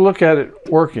let's take a look at it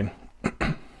working.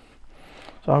 So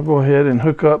I'll go ahead and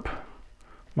hook up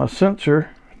my sensor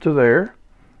to there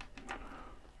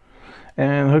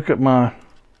and hook up my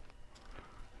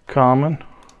common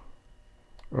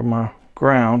or my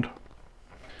ground.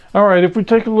 All right, if we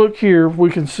take a look here, we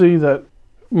can see that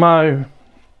I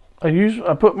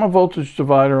put my voltage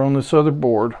divider on this other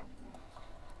board,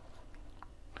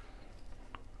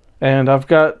 and I've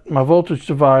got my voltage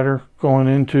divider going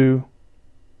into,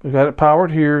 I've got it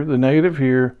powered here, the negative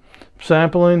here,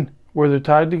 sampling where they're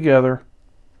tied together,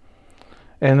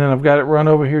 and then I've got it run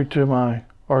over here to my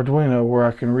Arduino where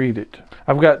I can read it.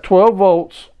 I've got 12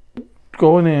 volts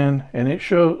going in, and it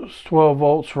shows 12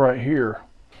 volts right here.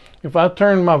 If I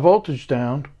turn my voltage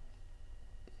down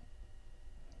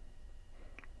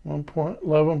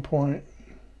 1.11 point,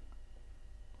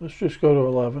 let's just go to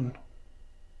 11.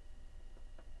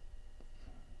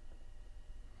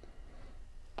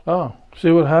 Oh, see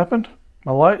what happened?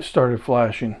 My light started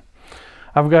flashing.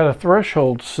 I've got a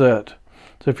threshold set.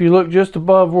 So if you look just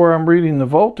above where I'm reading the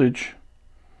voltage,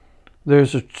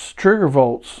 there's a trigger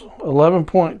volts,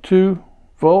 11.2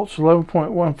 volts,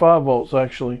 11.15 volts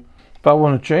actually. If I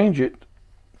want to change it,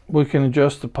 we can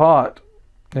adjust the pot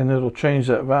and it'll change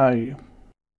that value.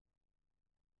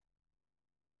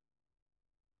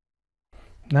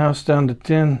 Now it's down to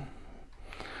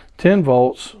 10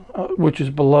 volts, which is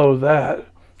below that,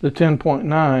 the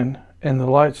 10.9, and the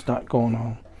light's not going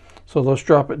on. So let's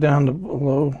drop it down to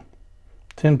below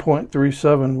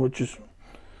 10.37, which is,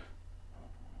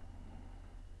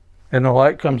 and the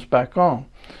light comes back on.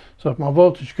 So if my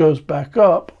voltage goes back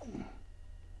up,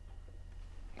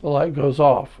 the light goes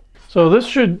off. So this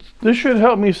should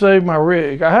help me save my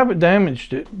rig. I haven't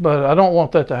damaged it, but I don't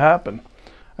want that to happen.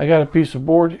 I got a piece of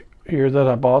board here that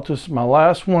I bought. This is my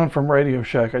last one from Radio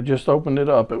Shack. I just opened it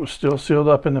up. It was still sealed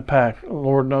up in the pack.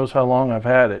 Lord knows how long I've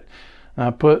had it. And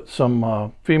I put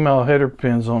some female header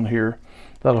pins on here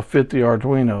that'll fit the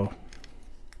Arduino.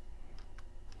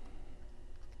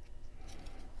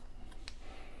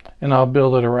 And I'll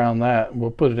build it around that.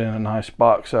 We'll put it in a nice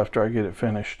box after I get it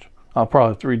finished. I'll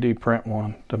probably 3D print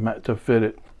one to fit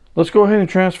it. Let's go ahead and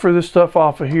transfer this stuff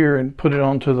off of here and put it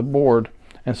onto the board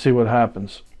and see what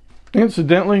happens.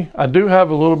 Incidentally, I do have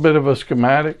a little bit of a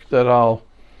schematic that I'll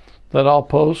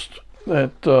post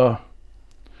that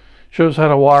shows how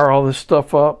to wire all this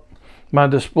stuff up. My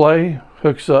display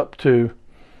hooks up to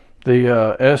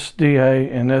the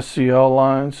SDA and SCL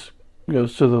lines,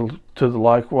 goes to the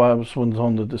likewise ones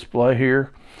on the display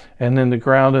here, and then the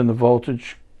ground and the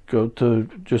voltage go to,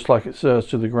 just like it says,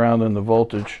 to the ground and the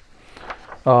voltage.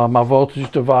 My voltage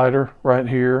divider right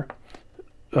here,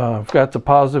 I've got the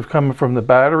positive coming from the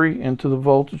battery into the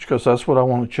voltage because that's what I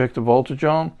want to check the voltage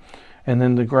on, and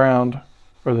then the ground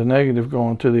or the negative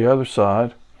going to the other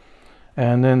side,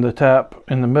 and then the tap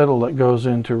in the middle that goes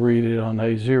in to read it on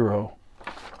A0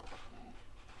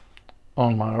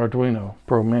 on my Arduino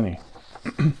Pro Mini.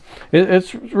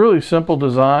 It's really simple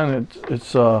design.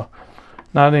 It's not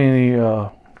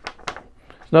any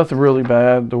nothing really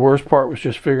bad. The worst part was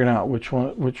just figuring out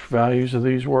which values of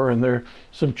these were, and there are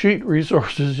some cheat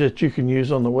resources that you can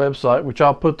use on the website, which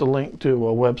I'll put the link to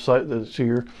a website that's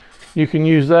here. You can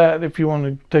use that if you want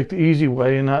to take the easy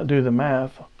way and not do the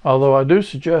math. Although I do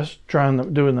suggest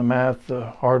doing the math the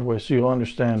hard way so you'll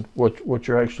understand what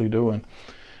you're actually doing.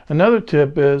 Another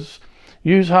tip is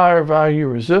use higher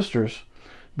value resistors,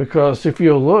 because if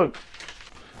you'll look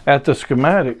at the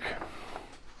schematic,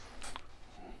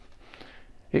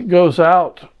 it goes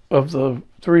out of the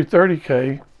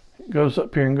 330K, it goes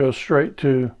up here and goes straight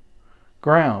to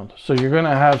ground. So you're going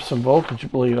to have some voltage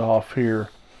bleed off here,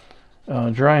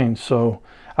 drain. So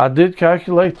I did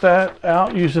calculate that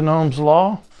out using Ohm's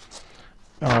law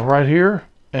right here.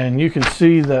 And you can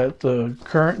see that the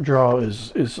current draw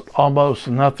is almost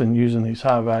nothing using these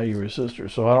high value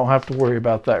resistors. So I don't have to worry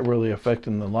about that really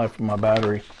affecting the life of my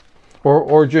battery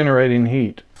or generating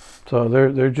heat. So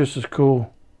they're just as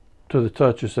cool to the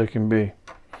touch as they can be.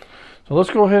 So let's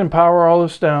go ahead and power all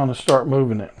this down and start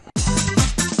moving it.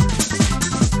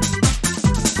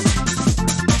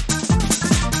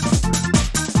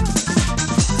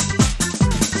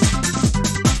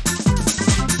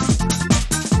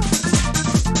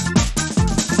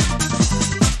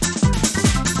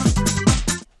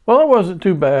 Well, it wasn't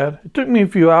too bad. It took me a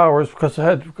few hours because I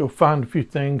had to go find a few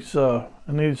things. I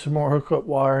needed some more hookup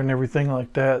wire and everything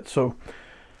like that. So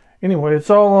anyway, it's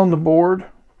all on the board.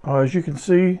 As you can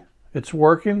see, it's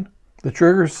working. The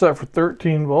trigger is set for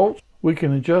 13 volts. We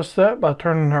can adjust that by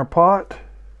turning our pot.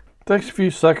 It takes a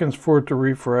few seconds for it to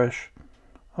refresh.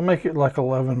 I'll make it like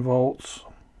 11 volts.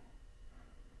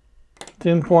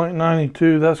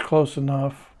 10.92, that's close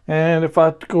enough. And if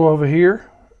I go over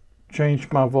here, change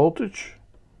my voltage.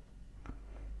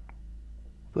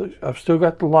 I've still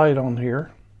got the light on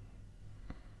here.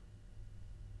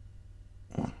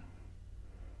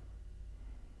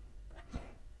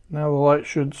 Now the light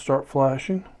should start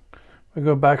flashing. I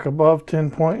go back above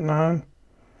 10.9.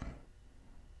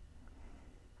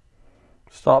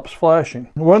 Stops flashing.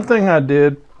 One thing I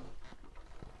did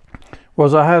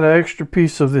was I had an extra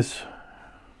piece of this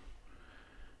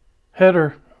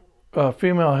header,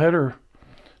 female header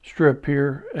strip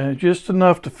here, and just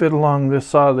enough to fit along this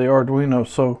side of the Arduino.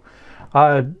 So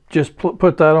I just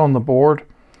put that on the board,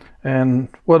 and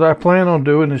what I plan on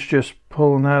doing is just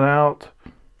pulling that out,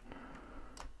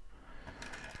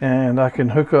 and I can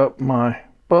hook up my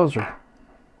buzzer.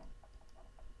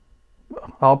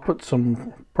 I'll put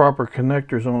some proper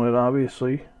connectors on it,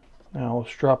 obviously. Now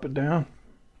let's drop it down.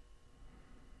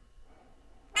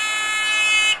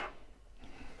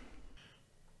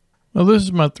 Well, this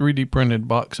is my 3D printed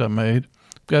box I made.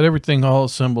 I've got everything all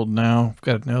assembled now. I've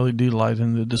got an LED light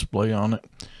in the display on it.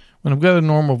 When I've got a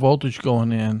normal voltage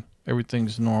going in,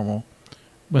 everything's normal.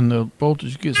 When the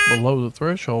voltage gets below the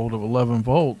threshold of 11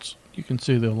 volts, you can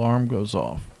see the alarm goes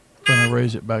off. When I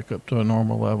raise it back up to a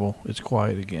normal level, it's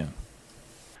quiet again.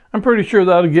 I'm pretty sure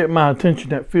that'll get my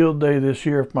attention at field day this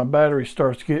year if my battery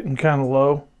starts getting kind of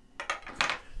low.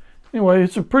 Anyway,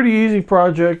 it's a pretty easy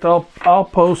project. I'll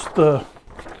post the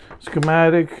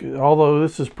schematic, although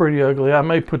this is pretty ugly. I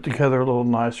may put together a little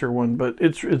nicer one, but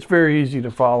it's very easy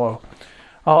to follow.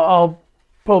 I'll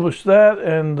publish that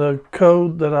and the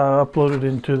code that I uploaded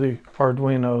into the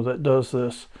Arduino that does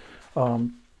this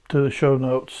to the show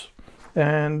notes,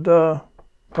 and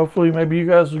hopefully maybe you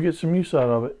guys will get some use out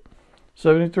of it.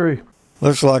 73.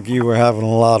 Looks like you were having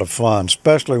a lot of fun,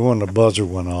 especially when the buzzer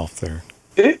went off there.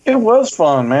 It was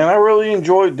fun, man. I really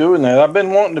enjoyed doing that. I've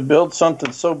been wanting to build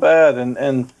something so bad,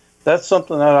 and that's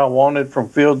something that I wanted from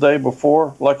field day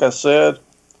before, like I said,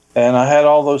 and I had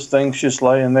all those things just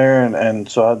laying there, and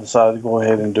so I decided to go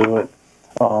ahead and do it.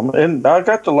 And I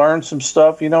got to learn some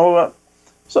stuff. You know,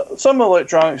 some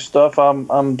electronic stuff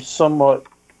I'm somewhat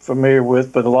familiar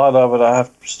with, but a lot of it I'm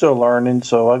still learning,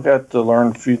 so I got to learn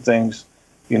a few things,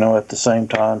 you know, at the same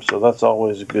time, so that's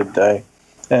always a good day.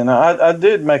 And I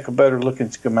did make a better looking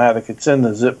schematic. It's in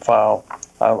the zip file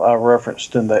I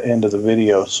referenced in the end of the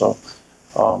video, so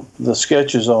the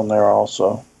sketch is on there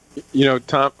also. You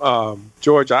know,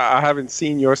 George, I haven't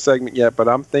seen your segment yet, but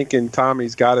I'm thinking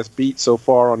Tommy's got us beat so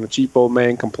far on the cheap old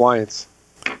man compliance.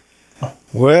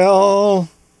 Well,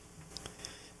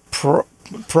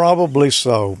 probably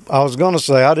so. I was going to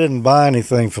say I didn't buy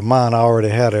anything for mine. I already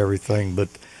had everything, but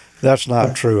that's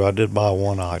not true. I did buy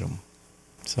one item.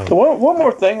 So one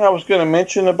more thing I was going to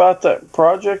mention about that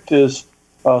project is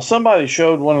somebody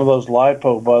showed one of those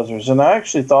LiPo buzzers, and I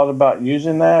actually thought about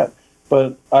using that,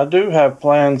 but I do have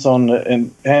plans on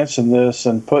enhancing this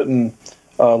and putting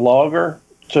a logger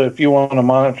to if you want to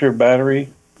monitor battery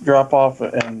drop off,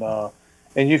 and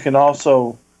you can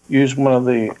also use one of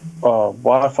the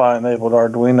Wi-Fi enabled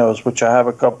Arduinos, which I have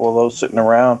a couple of those sitting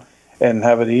around, and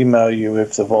have it email you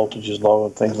if the voltage is low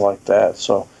and things like that.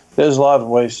 So there's a lot of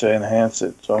ways to enhance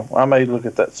it. So I may look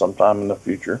at that sometime in the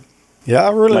future. Yeah,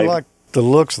 I really like the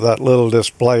looks of that little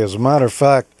display. As a matter of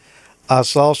fact, I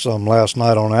saw some last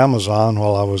night on Amazon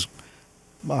while I was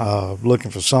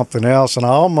looking for something else, and I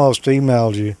almost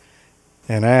emailed you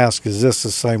and asked, is this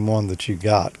the same one that you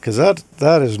got? Because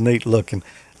that is neat looking.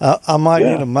 I might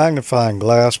need a magnifying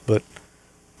glass, but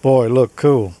Boy, look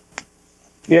cool.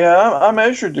 Yeah, I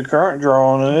measured the current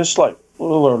draw on it, and it's like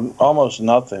little or almost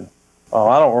nothing.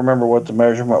 I don't remember what the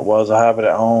measurement was. I have it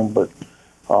at home, but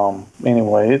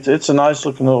anyway, it's a nice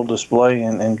looking little display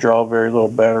and draw very little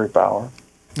battery power.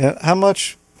 Yeah, how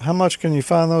much can you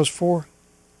find those for?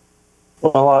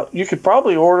 Well, you could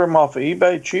probably order them off of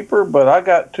eBay cheaper, but I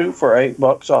got 2 for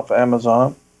 $8 off of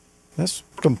Amazon That's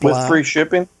with compliant. free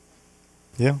shipping.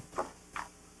 Yeah.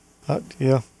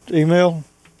 Yeah. Email.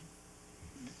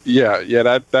 Yeah,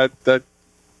 that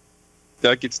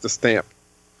gets the stamp.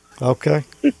 Okay.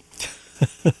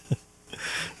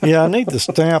 Yeah, I need the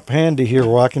stamp handy here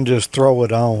where I can just throw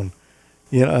it on,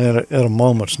 at a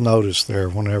moment's notice there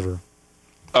whenever.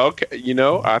 Okay,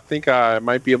 I think I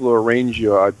might be able to arrange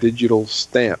you a digital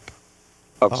stamp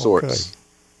of sorts.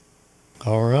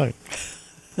 All right.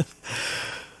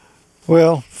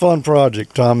 Well, fun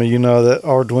project, Tommy. You know that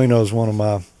Arduino is one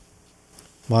of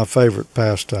my favorite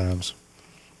pastimes.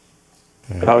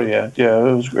 Oh yeah,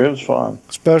 it was fun.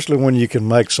 Especially when you can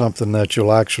make something that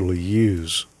you'll actually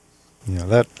use.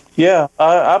 That. Yeah,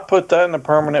 I put that in a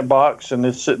permanent box, and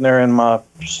it's sitting there in my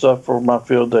stuff for my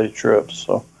field day trips.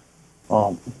 So,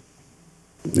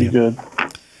 be good.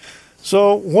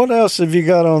 So, what else have you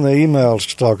got on the emails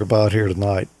to talk about here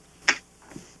tonight?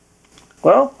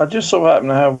 Well, I just so happen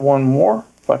to have one more,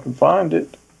 if I can find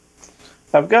it.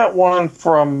 I've got one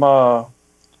from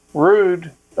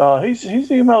Rude. He's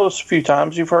emailed us a few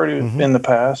times. You've heard him in the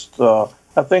past. I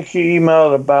think he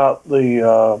emailed about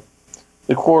the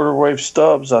quarter wave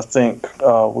stubs. I think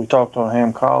we talked on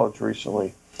Ham College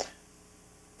recently.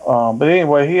 But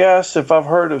anyway, he asked if I've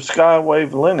heard of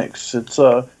Skywave Linux. It's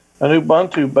an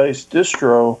Ubuntu-based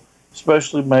distro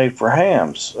specially made for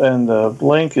hams, and the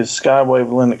link is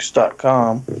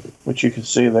skywavelinux.com, which you can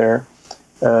see there.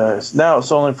 Now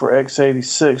it's only for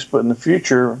x86, but in the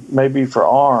future maybe for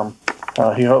ARM.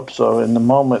 He hopes so. In the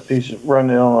moment, he's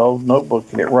running it on an old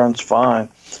notebook, and it runs fine.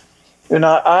 And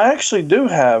I actually do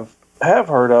have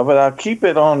heard of it. I keep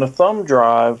it on the thumb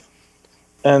drive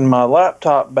in my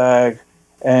laptop bag,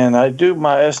 and I do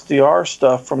my SDR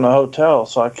stuff from the hotel.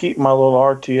 So I keep my little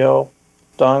RTL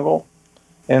dongle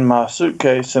in my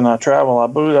suitcase, and I travel. I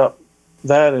boot up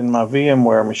that in my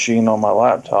VMware machine on my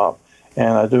laptop,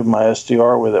 and I do my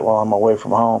SDR with it while I'm away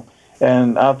from home.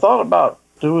 And I thought about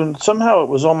somehow it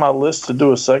was on my list to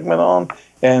do a segment on,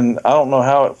 and I don't know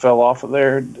how it fell off of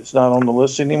there. It's not on the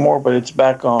list anymore, but it's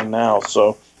back on now,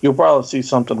 so you'll probably see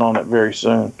something on it very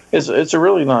soon. It's a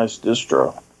really nice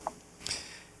distro.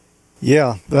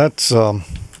 Yeah, that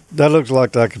looks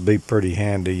like that could be pretty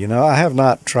handy. I have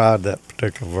not tried that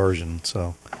particular version,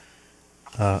 so.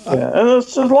 And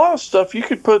there's a lot of stuff. You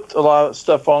could put a lot of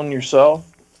stuff on yourself.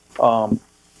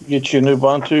 Get you an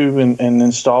Ubuntu and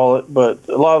install it, but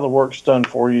a lot of the work's done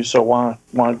for you, so why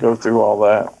go through all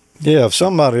that? Yeah, if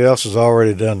somebody else has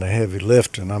already done the heavy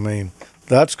lifting, I mean,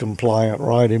 that's compliant,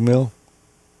 right, Emil?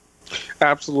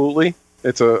 Absolutely.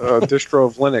 It's a distro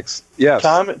of Linux. Yes.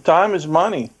 Time is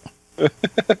money. No,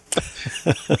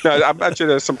 I bet you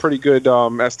there's some pretty good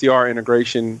SDR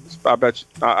integration.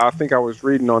 I think I was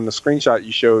reading on the screenshot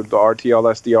you showed the RTL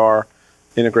SDR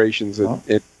integrations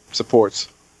it supports.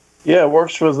 Yeah, it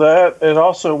works with that. It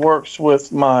also works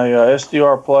with my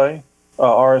SDR Play,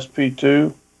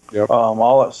 RSP2. Yep.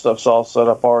 All that stuff's all set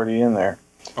up already in there.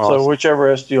 Awesome. So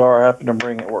whichever SDR I happen to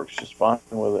bring, it works just fine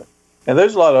with it. And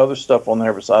there's a lot of other stuff on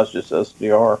there besides just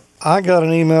SDR. I got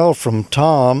an email from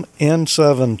Tom,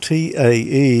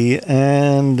 N7TAE,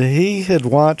 and he had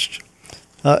watched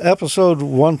episode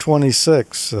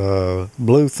 126,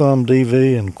 Blue Thumb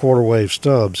DV and quarter wave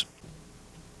stubs.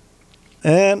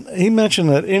 And he mentioned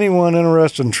that anyone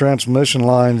interested in transmission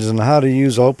lines and how to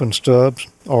use open stubs,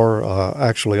 or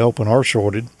actually open or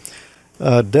shorted,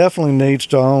 definitely needs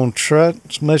to own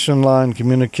Transmission Line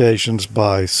Communications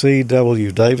by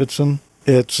C.W. Davidson.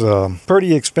 It's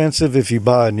pretty expensive if you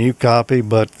buy a new copy,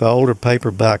 but the older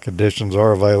paperback editions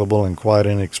are available and quite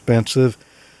inexpensive.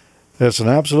 It's an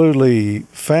absolutely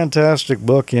fantastic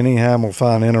book any ham will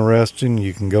find interesting.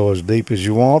 You can go as deep as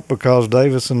you want because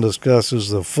Davidson discusses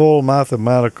the full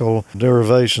mathematical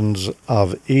derivations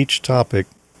of each topic,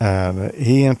 and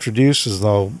he introduces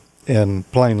them in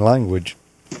plain language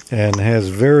and has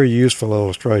very useful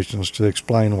illustrations to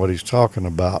explain what he's talking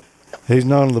about. He's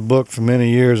known the book for many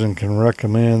years and can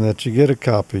recommend that you get a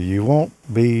copy. You won't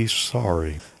be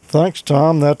sorry. Thanks,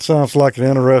 Tom. That sounds like an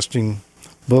interesting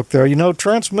book there.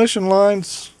 Transmission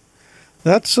lines,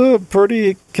 that's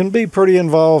can be pretty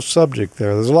involved subject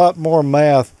there. There's a lot more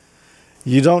math.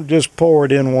 You don't just pour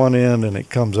it in one end and it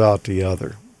comes out the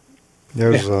other.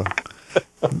 There's a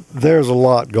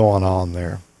lot going on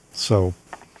there. So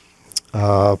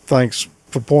thanks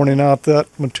for pointing out that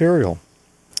material.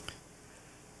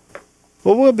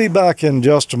 Well, we'll be back in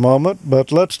just a moment,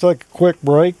 but let's take a quick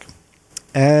break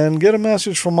and get a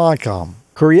message from ICOM.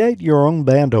 Create your own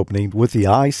band opening with the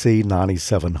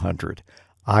IC9700.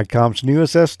 ICOM's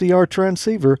newest SDR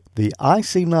transceiver, the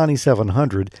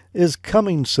IC9700, is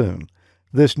coming soon.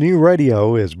 This new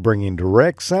radio is bringing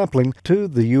direct sampling to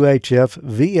the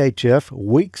UHF-VHF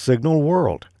weak signal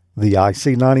world. The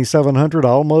IC9700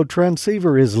 all-mode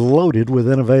transceiver is loaded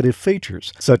with innovative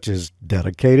features, such as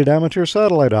dedicated amateur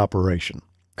satellite operation,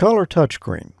 color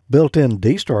touchscreen, built-in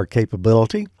D-Star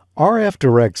capability, RF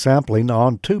direct sampling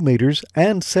on 2 meters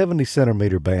and 70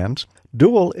 centimeter bands,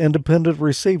 dual independent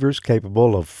receivers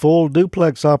capable of full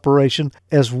duplex operation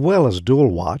as well as dual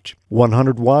watch,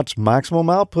 100 watts maximum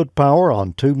output power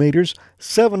on 2 meters,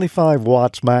 75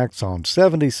 watts max on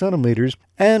 70 centimeters,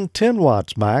 and 10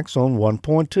 watts max on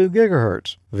 1.2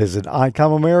 gigahertz. Visit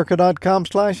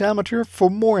icomamerica.com/amateur for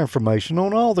more information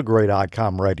on all the great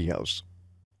ICOM radios.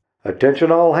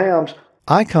 Attention all hams.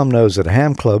 ICOM knows that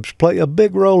ham clubs play a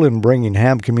big role in bringing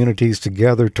ham communities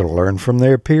together to learn from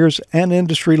their peers and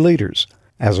industry leaders.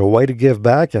 As a way to give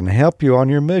back and help you on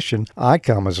your mission,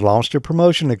 ICOM has launched a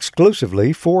promotion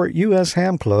exclusively for U.S.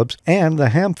 ham clubs and the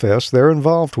Hamfest they're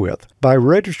involved with. By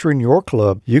registering your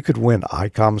club, you could win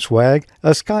ICOM swag,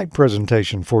 a Skype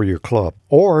presentation for your club,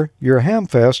 or your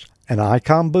Hamfest an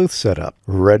ICOM booth setup.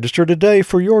 Register today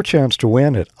for your chance to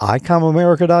win at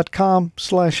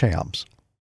icomamerica.com/hams.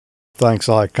 Thanks,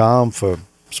 ICOM, for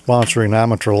sponsoring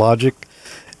Amateur Logic.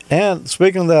 And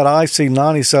speaking of that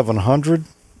IC9700,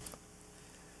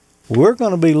 we're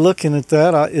going to be looking at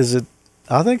that. I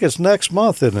think it's next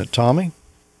month, isn't it, Tommy?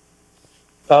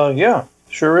 Yeah,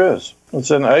 sure is. It's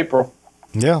in April.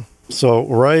 Yeah. So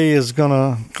Ray is going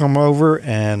to come over,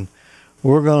 and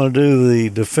we're going to do the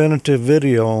definitive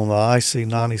video on the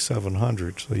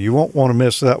IC9700. So you won't want to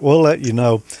miss that. We'll let you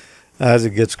know as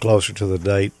it gets closer to the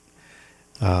date.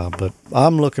 But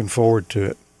I'm looking forward to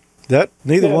it.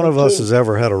 Neither one of us has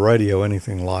ever had a radio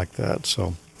anything like that.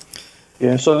 So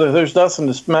yeah, so there's nothing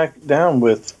to smack down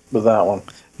with that one.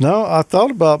 No, I thought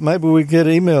about maybe we get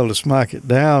email to smack it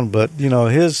down, but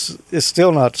his it's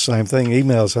still not the same thing.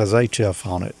 Emails has HF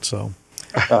on it, so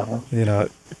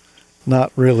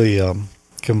not really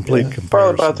complete comparison.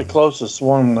 Probably about the closest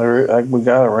one we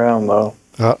got around though.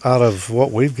 Out of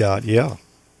what we've got, yeah.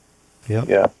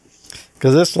 Yeah.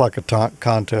 Because it's like a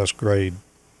contest grade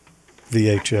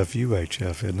VHF,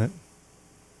 UHF, isn't it?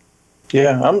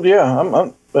 Yeah,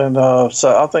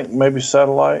 so I think maybe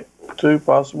satellite too,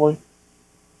 possibly.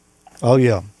 Oh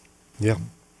yeah.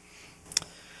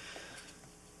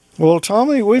 Well,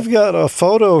 Tommy, we've got a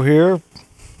photo here.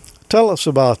 Tell us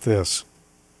about this.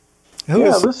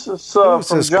 This is from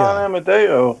John guy?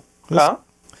 Amadeo.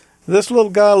 This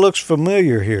little guy looks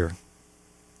familiar here.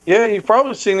 Yeah, you've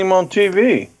probably seen him on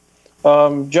TV.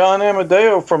 John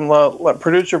Amadeo from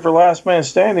producer for Last Man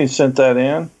Standing sent that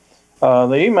in.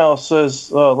 The email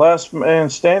says, Last Man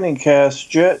Standing cast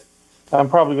Jet, I'm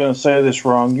probably going to say this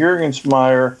wrong,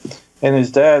 Juergensmeyer and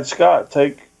his dad Scott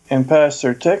take and pass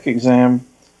their tech exam.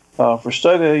 For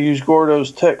study, they use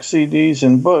Gordo's tech CDs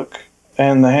and book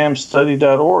and the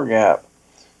hamstudy.org app.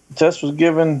 The test was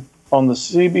given on the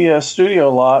CBS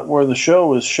studio lot where the show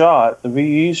was shot. The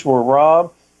VEs were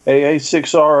Rob,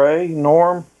 AA6RA,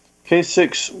 Norm,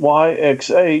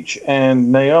 K6YXH,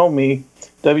 and Naomi,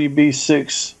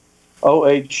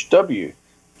 WB6OHW.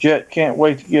 Jet can't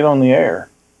wait to get on the air.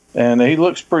 And he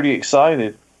looks pretty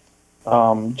excited.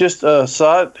 Just a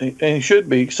side, and he should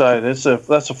be excited.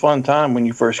 That's a fun time when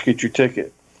you first get your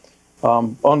ticket.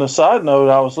 On the side note,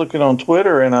 I was looking on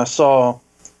Twitter and I saw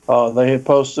they had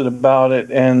posted about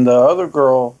it. And the other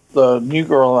girl, the new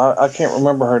girl, I can't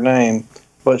remember her name,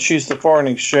 but she's the foreign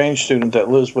exchange student that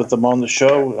lives with them on the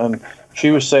show, and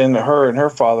she was saying that her and her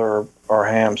father are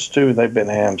hams too. They've been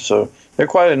hams, so there are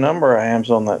quite a number of hams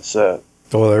on that set.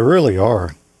 Oh, they really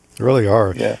are. They really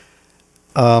are. Yeah.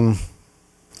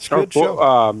 It's a good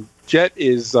show. Jet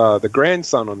is the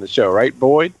grandson on the show, right,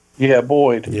 Boyd? Yeah,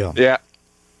 Boyd. Yeah.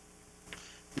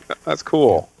 That's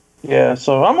cool. Yeah,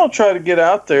 so I'm gonna try to get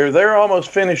out there. They're almost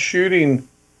finished shooting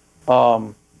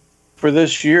for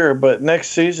this year, but next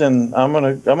season I'm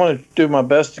gonna do my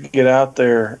best to get out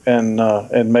there and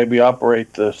maybe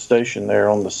operate the station there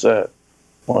on the set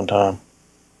one time.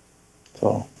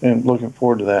 So, and looking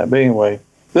forward to that. But anyway,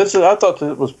 I thought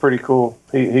that was pretty cool.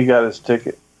 He got his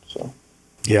ticket. So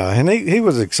yeah, and he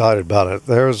was excited about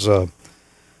it.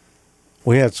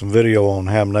 We had some video on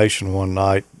Ham Nation one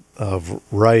night of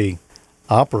Ray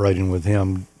operating with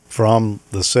him from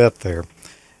the set there.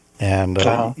 And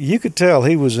you could tell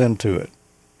he was into it.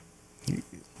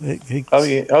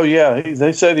 Oh yeah.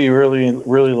 They said he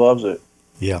really loves it.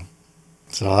 Yeah.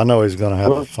 So I know he's going to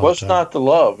have a fun What's time. not to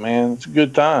love, man? It's a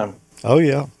good time. Oh,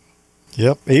 yeah.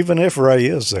 Yep. Even if Ray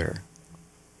is there.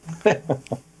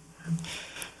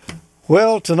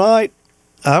 Well, tonight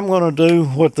I'm going to do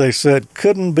what they said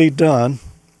couldn't be done.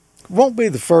 Won't be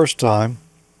the first time.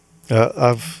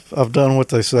 I've done what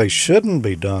they say shouldn't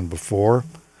be done before.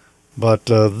 But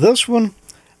this one,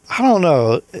 I don't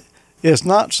know. It's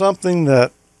not something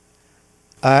that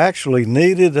I actually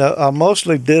needed. I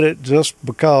mostly did it just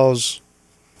because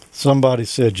somebody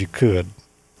said you could,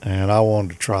 and I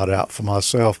wanted to try it out for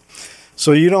myself.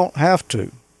 So you don't have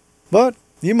to, but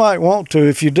you might want to.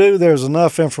 If you do, there's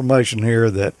enough information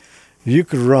here that you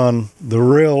could run the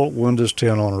real Windows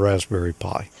 10 on a Raspberry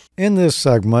Pi. In this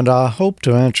segment, I hope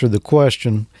to answer the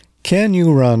question, can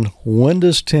you run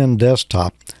Windows 10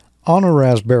 Desktop on a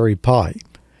Raspberry Pi?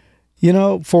 You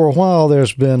know, for a while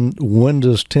there's been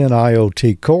Windows 10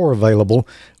 IoT Core available,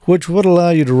 which would allow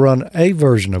you to run a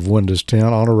version of Windows 10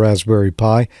 on a Raspberry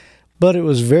Pi, but it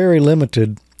was very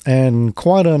limited and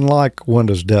quite unlike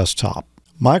Windows Desktop.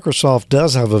 Microsoft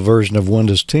does have a version of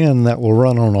Windows 10 that will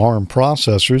run on ARM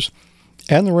processors,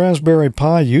 and the Raspberry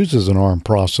Pi uses an ARM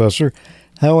processor.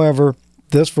 However,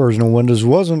 this version of Windows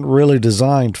wasn't really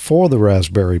designed for the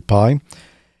Raspberry Pi.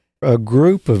 A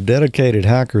group of dedicated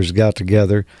hackers got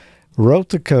together, wrote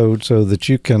the code so that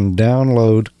you can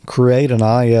download, create an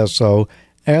ISO,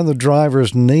 and the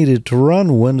drivers needed to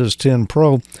run Windows 10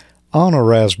 Pro on a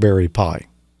Raspberry Pi.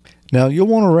 Now, you'll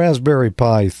want a Raspberry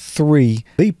Pi 3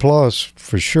 B+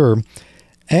 for sure,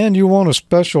 and you want a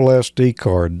special SD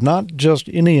card. Not just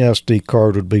any SD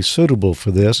card would be suitable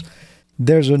for this.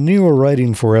 There's a newer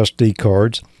rating for SD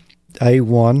cards,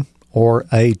 A1 or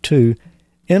A2,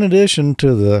 in addition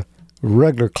to the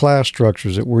regular class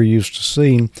structures that we're used to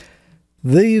seeing.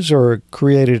 These are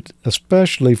created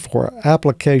especially for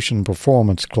application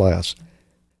performance class,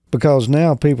 because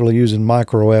now people are using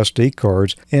micro SD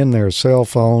cards in their cell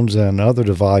phones and other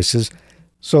devices.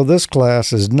 So this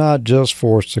class is not just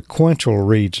for sequential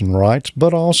reads and writes,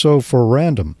 but also for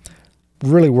random.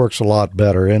 Really works a lot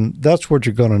better, and that's what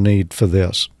you're going to need for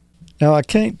this. Now, I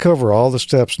can't cover all the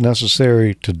steps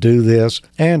necessary to do this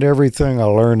and everything I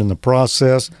learned in the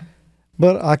process,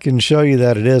 but I can show you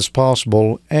that it is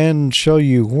possible and show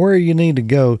you where you need to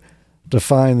go to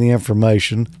find the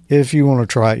information if you want to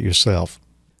try it yourself.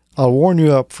 I'll warn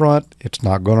you up front, it's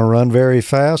not going to run very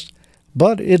fast,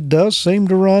 but it does seem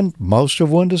to run most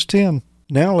of Windows 10.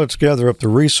 Now let's gather up the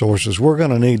resources we're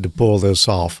going to need to pull this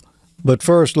off. But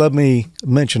first, let me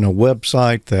mention a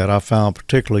website that I found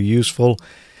particularly useful.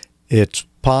 It's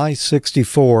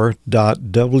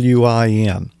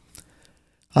pi64.win.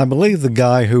 I believe the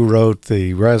guy who wrote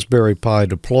the Raspberry Pi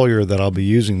deployer that I'll be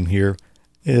using here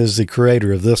is the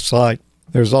creator of this site.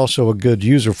 There's also a good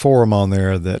user forum on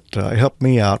there that helped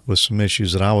me out with some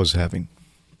issues that I was having.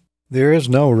 There is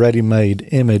no ready-made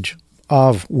image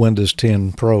of Windows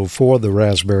 10 Pro for the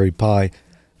Raspberry Pi,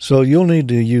 so you'll need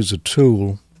to use a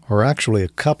tool, or actually a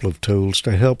couple of tools,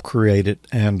 to help create it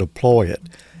and deploy it.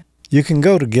 You can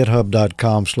go to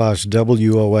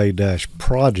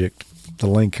github.com/WOA-project, the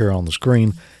link here on the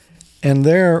screen, and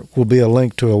there will be a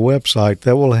link to a website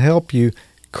that will help you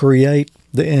create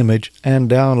the image and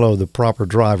download the proper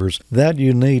drivers that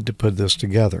you need to put this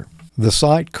together. The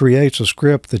site creates a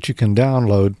script that you can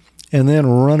download and then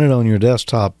run it on your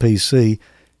desktop PC.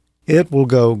 It will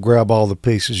go grab all the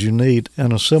pieces you need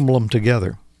and assemble them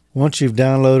together. Once you've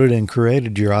downloaded and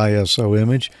created your ISO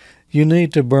image, you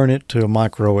need to burn it to a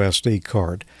micro SD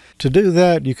card. To do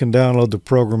that, you can download the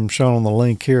program shown on the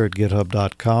link here at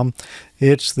github.com.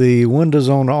 It's the Windows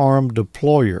on ARM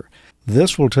deployer.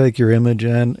 This will take your image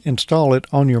and install it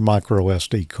on your micro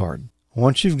SD card.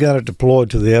 Once you've got it deployed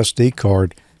to the SD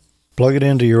card, plug it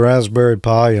into your Raspberry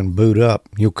Pi and boot up.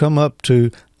 You'll come up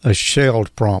to a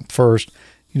shelled prompt first.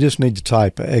 You just need to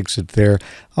type exit there.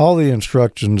 All the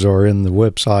instructions are in the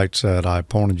websites that I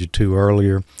pointed you to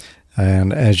earlier.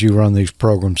 And as you run these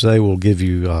programs, they will give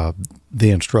you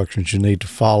the instructions you need to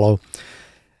follow.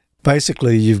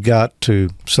 Basically, you've got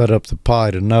to set up the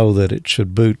Pi to know that it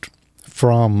should boot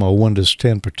from a Windows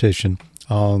 10 partition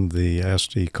on the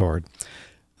SD card.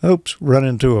 Oops, run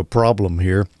into a problem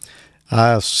here.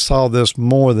 I saw this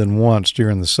more than once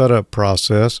during the setup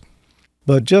process,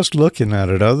 but just looking at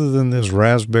it, other than this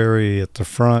Raspberry at the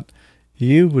front,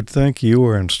 you would think you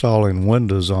were installing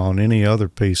Windows on any other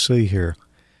PC here.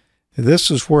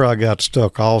 This is where I got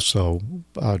stuck also,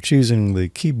 choosing the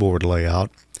keyboard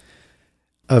layout.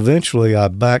 Eventually, I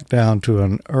backed down to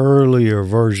an earlier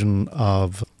version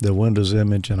of the Windows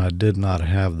image, and I did not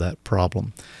have that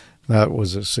problem. That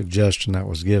was a suggestion that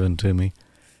was given to me.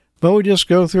 But we just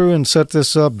go through and set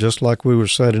this up just like we were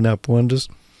setting up Windows.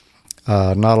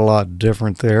 Not a lot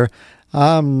different there.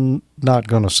 I'm not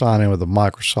going to sign in with a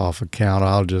Microsoft account.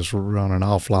 I'll just run an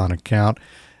offline account.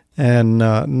 And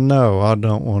no, I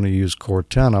don't want to use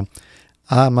Cortana.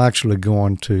 I'm actually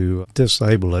going to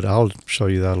disable it. I'll show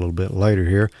you that a little bit later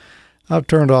here. I've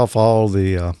turned off all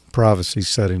the privacy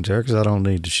settings there because I don't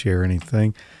need to share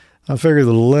anything. I figure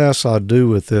the less I do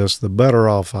with this, the better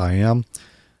off I am.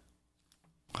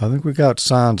 I think we got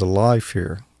signs of life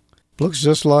here. Looks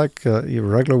just like your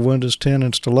regular Windows 10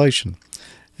 installation.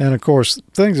 And of course,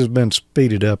 things have been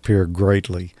speeded up here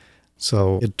greatly.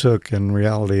 So it took, in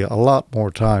reality, a lot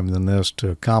more time than this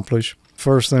to accomplish.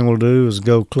 First thing we'll do is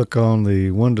go click on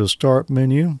the Windows Start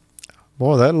menu.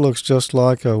 Boy, that looks just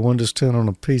like a Windows 10 on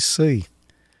a PC.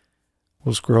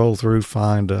 We'll scroll through,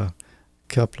 find a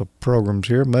couple of programs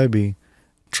here, maybe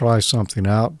try something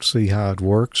out, see how it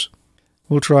works.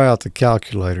 We'll try out the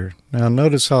calculator. Now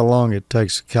notice how long it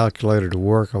takes the calculator to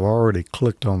work. I've already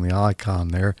clicked on the icon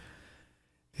there.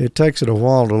 It takes it a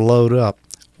while to load up.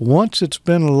 Once it's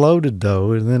been loaded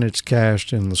though, and then it's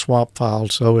cached in the swap file,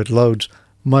 so it loads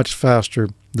much faster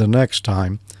the next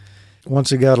time.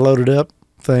 Once it got loaded up,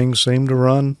 things seemed to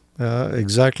run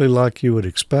exactly like you would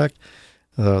expect.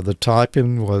 The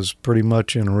typing was pretty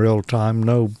much in real time,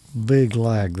 no big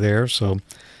lag there, so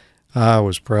I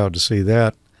was proud to see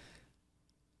that.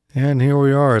 And here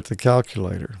we are at the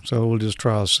calculator. So we'll just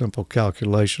try a simple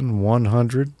calculation.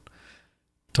 100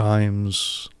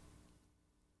 times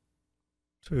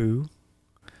 2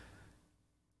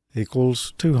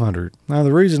 equals 200. Now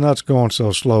the reason that's going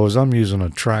so slow is I'm using a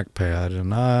trackpad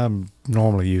and I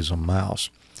normally use a mouse.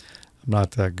 I'm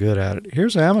not that good at it.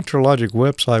 Here's the Amateur Logic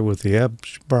website with the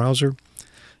Edge browser.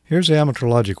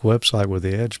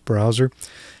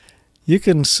 You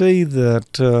can see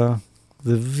that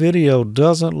the video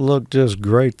doesn't look just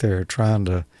great there, trying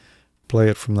to play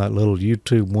it from that little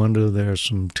YouTube window. There's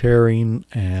some tearing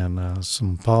and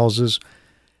some pauses.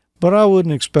 But I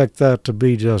wouldn't expect that to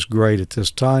be just great at this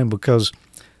time because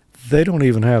they don't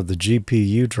even have the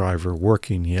GPU driver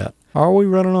working yet. Are we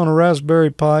running on a Raspberry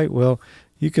Pi? Well,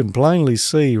 you can plainly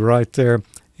see right there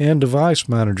in Device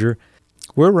Manager,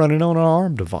 we're running on an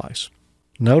ARM device.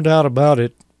 No doubt about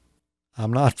it.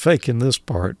 I'm not faking this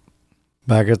part.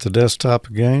 Back at the desktop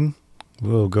again,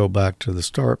 we'll go back to the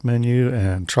Start menu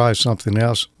and try something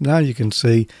else. Now you can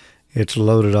see it's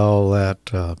loaded all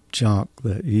that junk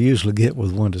that you usually get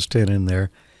with Windows 10 in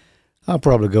there. I'll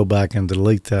probably go back and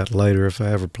delete that later if I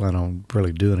ever plan on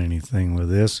really doing anything with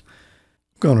this.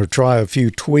 I'm going to try a few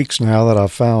tweaks now that I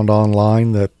found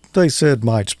online that they said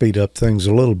might speed up things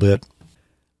a little bit.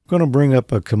 I'm going to bring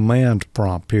up a command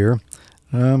prompt here.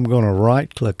 I'm going to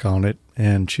right-click on it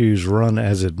and choose Run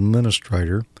as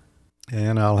Administrator.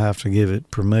 And I'll have to give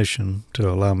it permission to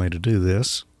allow me to do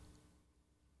this.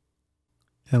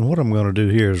 And what I'm going to do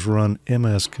here is run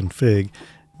msconfig,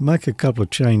 make a couple of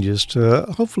changes to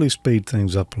hopefully speed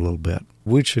things up a little bit.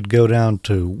 We should go down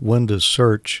to Windows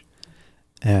Search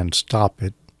and stop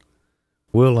it.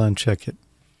 We'll uncheck it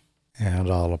and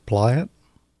I'll apply it.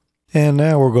 And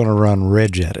now we're going to run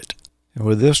regedit. And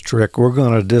with this trick, we're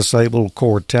going to disable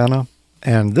Cortana,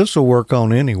 and this will work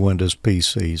on any Windows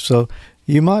PC. So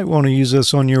you might want to use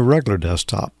this on your regular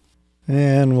desktop.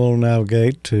 And we'll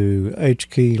navigate to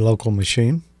HKey Local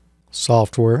Machine,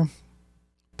 Software,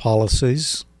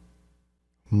 Policies,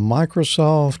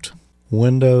 Microsoft,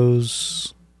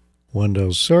 Windows,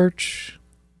 Windows Search,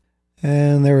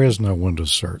 and there is no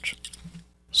Windows Search.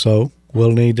 So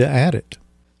we'll need to add it.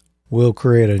 We'll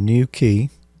create a new key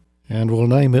and we'll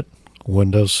name it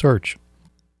Windows Search.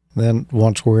 Then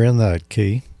once we're in that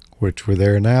key, which we're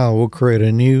there now, we'll create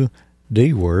a new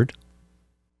D word,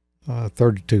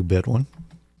 32-bit one.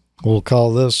 We'll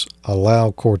call this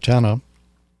Allow Cortana,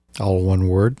 all one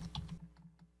word.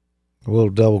 We'll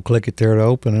double click it there to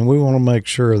open, and we want to make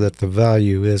sure that the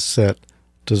value is set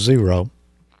to 0.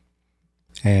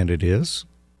 And it is.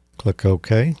 Click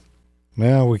OK.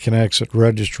 Now we can exit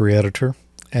Registry Editor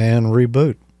and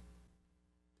reboot.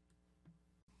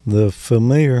 The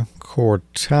familiar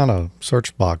Cortana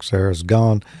search box there is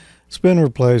gone. It's been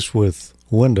replaced with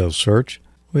Windows Search,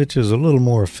 which is a little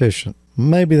more efficient.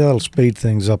 Maybe that'll speed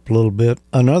things up a little bit.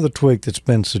 Another tweak that's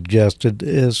been suggested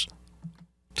is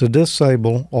to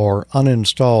disable or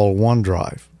uninstall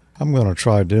OneDrive. I'm going to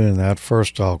try doing that.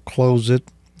 First, I'll close it.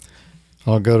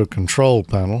 I'll go to Control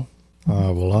Panel.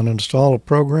 I will uninstall a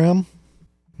program.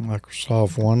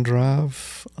 Microsoft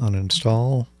OneDrive,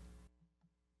 uninstall.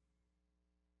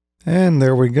 And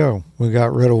there we go. We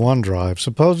got rid of OneDrive.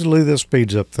 Supposedly this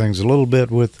speeds up things a little bit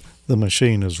with the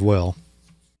machine as well.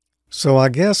 So I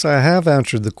guess I have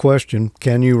answered the question,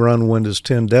 can you run Windows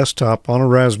 10 desktop on a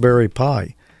Raspberry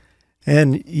Pi?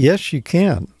 And yes, you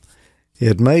can.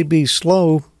 It may be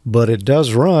slow, but it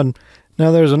does run.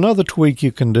 Now, there's another tweak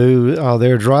you can do.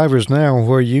 There are drivers now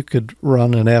where you could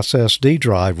run an SSD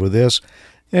drive with this,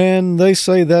 and they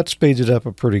say that speeds it up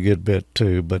a pretty good bit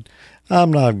too, but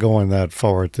I'm not going that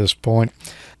far at this point.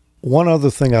 One other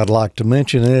thing I'd like to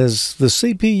mention is the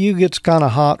CPU gets kind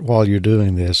of hot while you're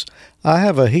doing this. I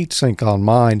have a heatsink on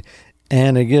mine,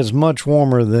 and it gets much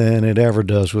warmer than it ever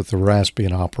does with the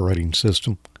Raspbian operating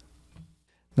system.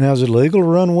 Now, is it legal to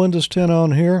run Windows 10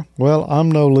 on here? Well,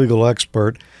 I'm no legal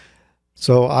expert,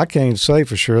 so I can't say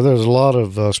for sure. There's a lot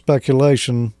of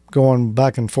speculation going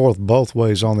back and forth both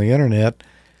ways on the internet.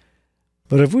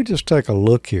 But if we just take a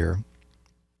look here,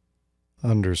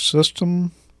 under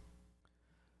System,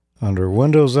 under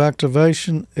Windows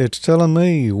Activation, it's telling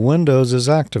me Windows is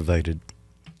activated.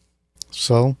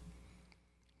 So,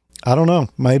 I don't know.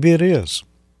 Maybe it is.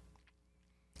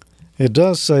 It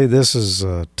does say this is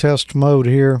test mode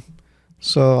here.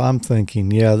 So I'm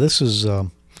thinking, yeah, this is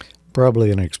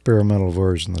probably an experimental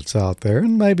version that's out there.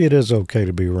 And maybe it is okay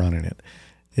to be running it.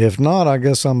 If not, I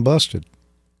guess I'm busted.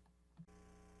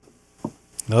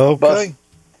 Okay.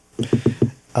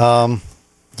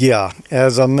 Yeah,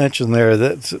 as I mentioned there,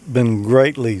 that's been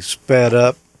greatly sped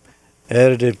up,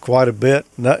 edited quite a bit.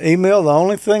 Now, email, the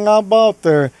only thing I bought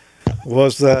there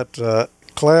was that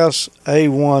Class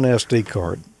A1 SD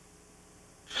card.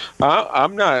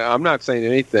 I'm not saying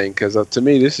anything because to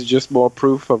me this is just more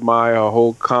proof of my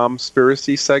whole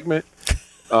conspiracy segment.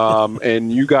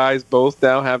 And you guys both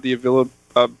now have the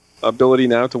ability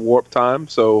now to warp time,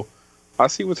 so I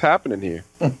see what's happening here.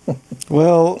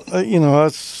 Well,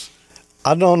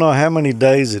 I don't know how many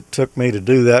days it took me to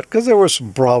do that because there were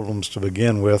some problems to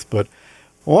begin with, but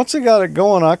once I got it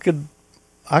going, I could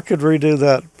redo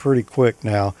that pretty quick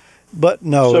now. But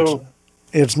no,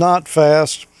 it's not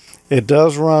fast. It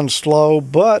does run slow,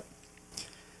 but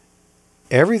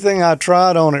everything I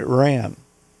tried on it ran.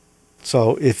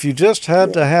 So if you just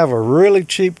had to have a really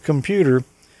cheap computer,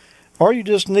 or you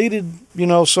just needed,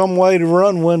 some way to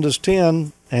run Windows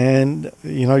 10, and,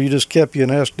 you just kept you an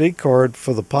SD card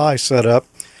for the Pi setup,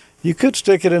 you could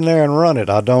stick it in there and run it.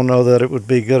 I don't know that it would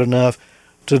be good enough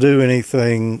to do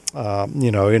anything,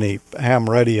 any ham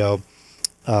radio.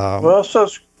 Well, so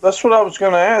that's what I was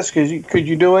going to ask. Could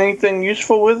you do anything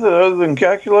useful with it other than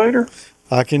calculator?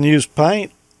 I can use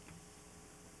Paint.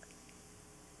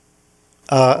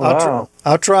 Wow.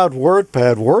 I tried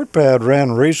WordPad. WordPad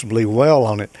ran reasonably well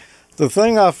on it. The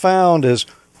thing I found is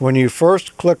when you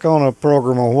first click on a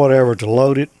program or whatever to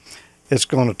load it, it's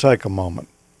going to take a moment.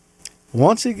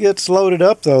 Once it gets loaded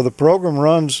up, though, the program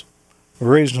runs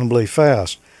reasonably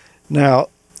fast. Now,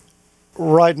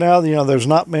 right now, there's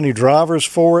not many drivers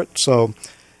for it, so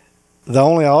the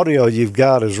only audio you've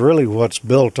got is really what's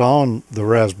built on the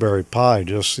Raspberry Pi,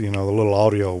 just, the little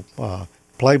audio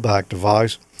playback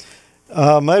device.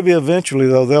 Maybe eventually,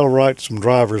 though, they'll write some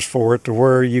drivers for it to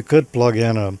where you could plug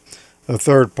in a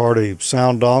third-party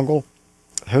sound dongle.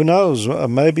 Who knows?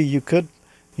 Maybe you could,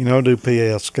 do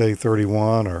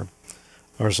PSK31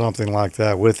 or something like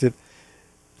that with it.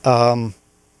 The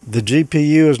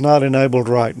GPU is not enabled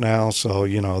right now, so,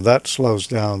 that slows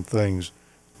down things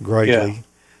greatly. Yeah.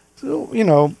 So,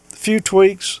 a few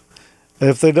tweaks.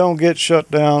 If they don't get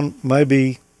shut down,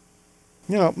 maybe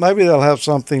they'll have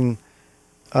something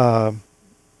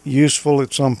useful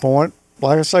at some point.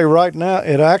 Like I say, right now,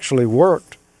 it actually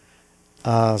worked.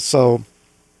 So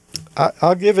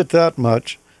I'll give it that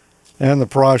much. And the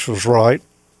price was right.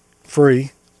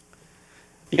 Free.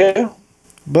 Yeah.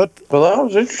 But, Well, that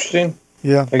was interesting.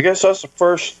 yeah. I guess that's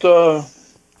the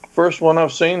first one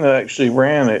I've seen that actually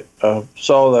ran it.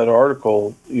 Saw that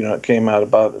article, it came out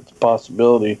about the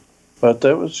possibility, but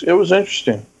it was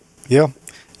interesting. Yeah.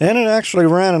 And it actually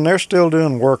ran, and they're still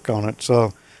doing work on it.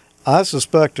 So I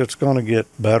suspect it's going to get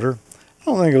better. I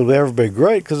don't think it'll ever be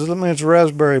great because, it's a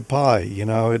Raspberry Pi.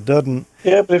 It doesn't.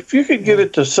 Yeah, but if you could get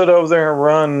it to sit over there and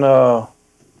run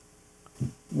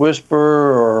Whisper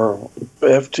or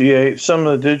FT8, some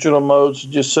of the digital modes,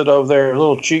 just sit over there, a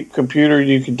little cheap computer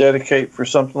you could dedicate for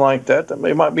something like that, that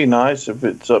might be nice if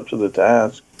it's up to the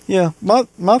task. Yeah.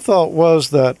 My thought was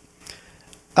that,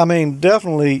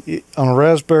 definitely on a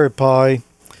Raspberry Pi,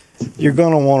 you're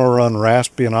going to want to run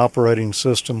Raspbian operating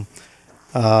system.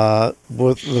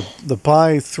 With the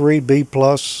Pi 3B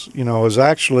Plus, is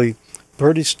actually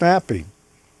pretty snappy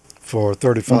for a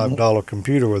 $35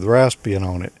 computer with Raspbian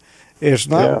on it. It's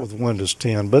not with Windows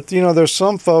 10, but there's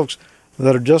some folks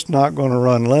that are just not going to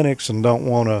run Linux and don't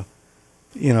want to,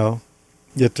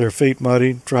 get their feet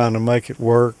muddy trying to make it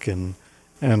work and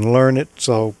and learn it.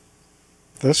 So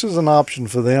this is an option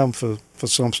for them for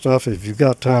some stuff if you've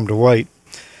got time to wait.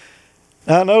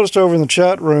 I noticed over in the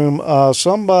chat room,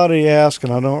 somebody asked,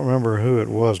 and I don't remember who it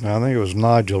was now, I think it was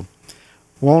Nigel,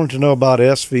 wanted to know about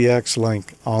SVX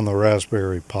Link on the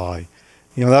Raspberry Pi.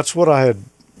 You know, that's what I had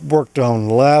worked on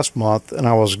last month, and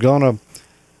I was going to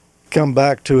come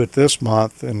back to it this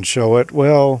month and show it.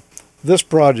 Well, this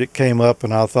project came up,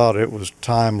 and I thought it was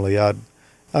timely. I'd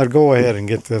go ahead and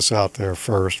get this out there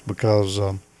first because,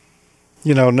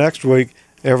 you know, next week,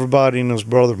 everybody and his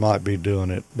brother might be doing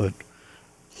it, but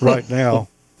right now,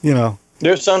 you know.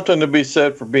 There's something to be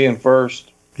said for being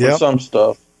first for Yep. some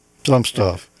stuff. Some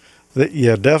stuff.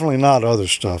 Yeah, definitely not other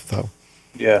stuff, though.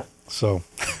 Yeah. So,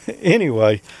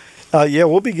 anyway, yeah,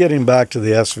 we'll be getting back to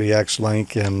the SVX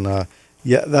Link, and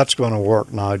yeah, that's going to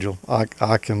work, Nigel.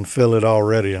 I can feel it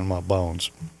already in my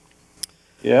bones.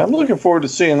 Yeah, I'm looking forward to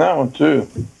seeing that one, too.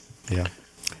 Yeah.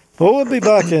 Well, we'll be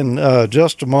back in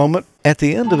just a moment. At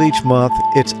the end of each month,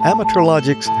 it's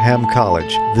Amateurlogic's Ham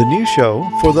College, the new show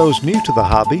for those new to the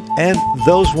hobby and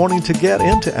those wanting to get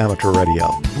into amateur radio.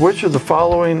 Which of the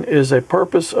following is a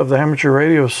purpose of the amateur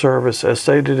radio service as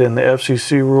stated in the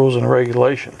FCC rules and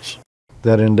regulations?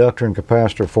 That inductor and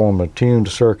capacitor form a tuned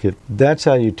circuit. That's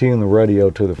how you tune the radio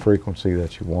to the frequency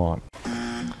that you want.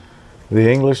 The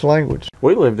English language.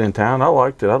 We lived in town. I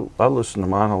liked it. I listened to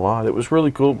mine a lot. It was really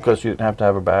cool because you didn't have to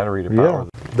have a battery to power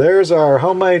it. There's our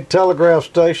homemade telegraph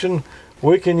station.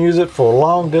 We can use it for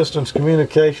long distance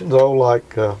communications. Oh,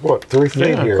 like, 3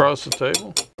 feet here? Across the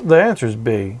table. The answer is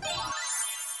B.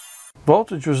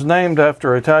 Voltage was named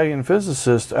after Italian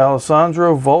physicist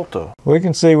Alessandro Volta. We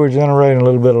can see we're generating a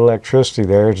little bit of electricity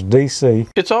there. It's DC.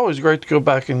 It's always great to go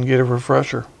back and get a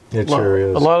refresher. It sure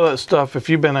is. A lot of that stuff, if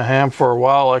you've been a ham for a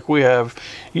while like we have,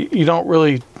 you don't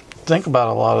really think about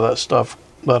a lot of that stuff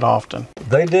that often.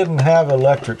 They didn't have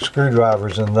electric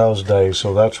screwdrivers in those days,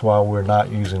 so that's why we're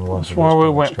not using one. That's why we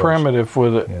went primitive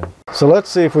with it. Yeah. So let's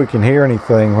see if we can hear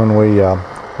anything when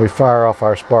we fire off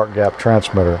our spark gap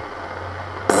transmitter.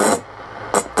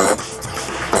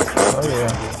 Oh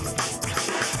yeah.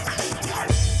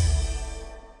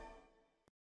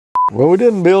 Well, we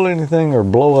didn't build anything or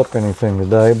blow up anything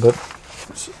today, but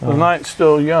The night's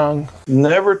still young.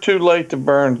 Never too late to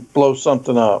blow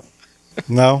something up.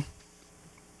 no,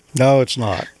 it's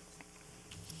not.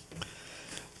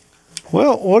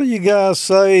 Well, what do you guys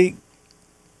say?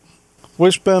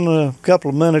 We spend a couple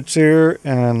of minutes here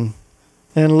and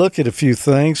look at a few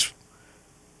things.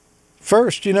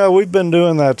 First, you know, we've been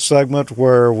doing that segment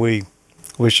where we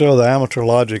show the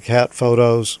Amateurlogic hat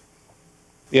photos.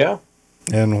 Yeah.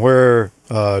 And where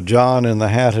John and the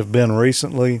hat have been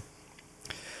recently.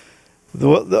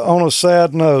 On a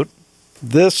sad note,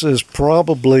 this is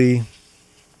probably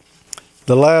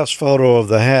the last photo of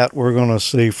the hat we're going to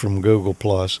see from Google+.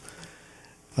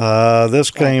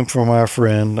 This came from our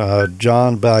friend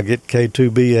John Baggett,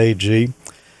 K2BAG,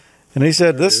 and he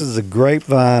said this is a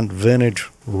Grapevine vintage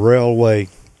railway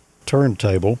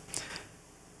turntable.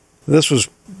 This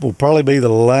will probably be the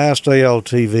last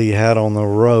ALTV hat on the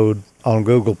road on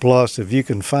Google+, if you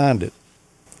can find it.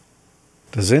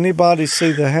 Does anybody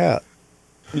see the hat?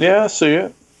 Yeah, I see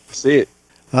it. See it.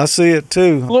 I see it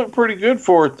too. Looked pretty good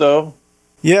for it, though.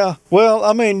 Yeah, well,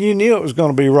 I mean, you knew it was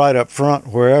going to be right up front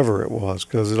wherever it was,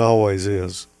 because it always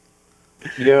is.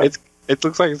 Yeah. It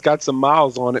looks like it's got some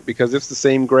miles on it because it's the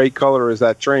same gray color as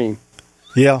that train.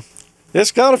 Yeah.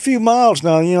 It's got a few miles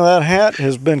now. You know, that hat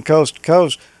has been coast to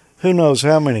coast who knows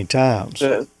how many times.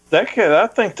 That cat, I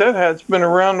think that hat's been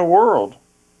around the world.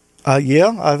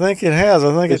 Yeah, I think it has.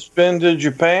 I think It's been to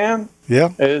Japan. Yeah.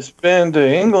 It's been to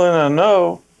England, I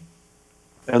know.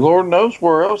 And Lord knows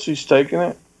where else he's taken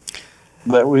it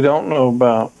that we don't know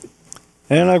about.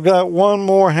 And I've got one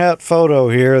more hat photo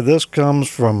here. This comes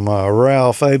from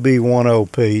Ralph,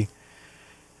 AB10P.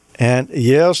 And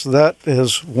yes, that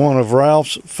is one of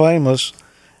Ralph's famous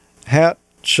hat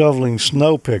shoveling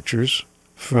snow pictures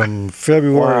from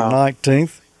February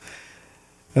 19th.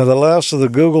 Now, the last of the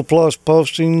Google Plus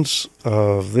postings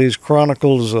of these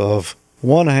chronicles of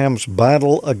One Ham's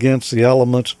battle against the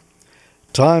elements.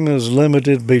 Time is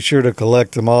limited. Be sure to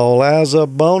collect them all. As a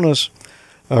bonus,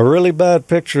 a really bad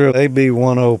picture of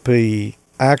AB10P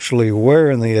actually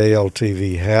wearing the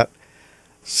ALTV hat,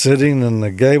 sitting in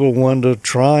the gable window,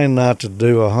 trying not to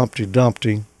do a Humpty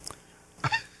Dumpty.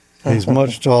 He's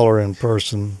much taller in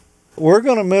person. We're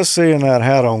going to miss seeing that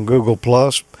hat on Google+.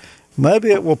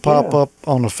 Maybe it will pop up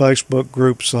on the Facebook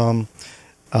group some,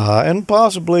 and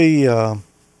possibly,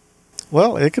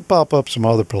 it could pop up some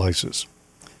other places.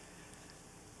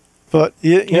 But,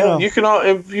 you know. You can,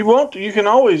 if you want to, you can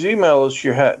always email us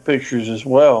your hat pictures as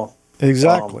well.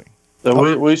 Exactly.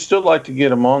 So we still like to get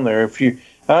them on there.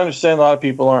 I understand a lot of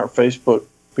people aren't Facebook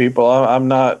people. I'm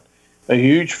not a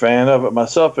huge fan of it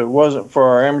myself. If it wasn't for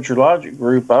our Amateur Logic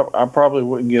group, I probably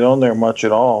wouldn't get on there much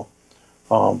at all.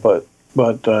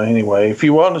 But anyway, if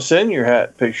you want to send your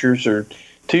hat pictures or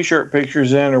T-shirt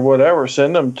pictures in or whatever,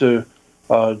 send them to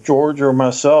George or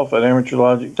myself at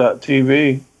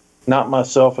amateurlogic.tv. Not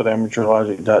myself at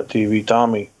amateurlogic.tv,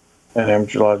 Tommy at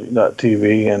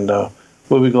amateurlogic.tv, and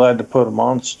we'll be glad to put them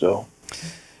on still.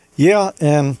 Yeah,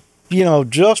 and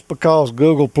just because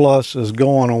Google Plus is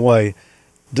going away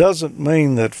doesn't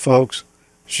mean that folks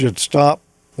should stop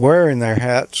wearing their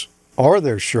hats or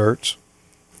their shirts.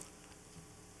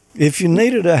 If you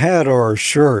needed a hat or a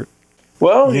shirt,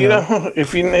 well,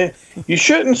 if you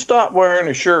shouldn't stop wearing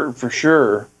a shirt for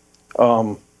sure.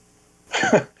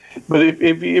 But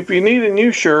if you need a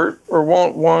new shirt or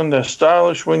want one that's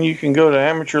stylish, when you can go to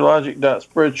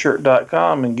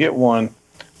amateurlogic.spreadshirt.com and get one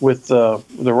with the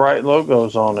right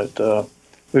logos on it.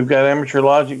 We've got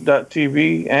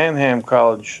amateurlogic.tv and Ham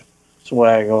College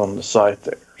swag on the site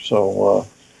there. So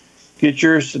get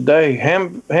yours today.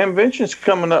 Hamvention's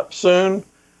coming up soon.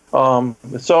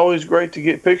 It's always great to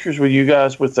get pictures with you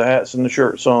guys with the hats and the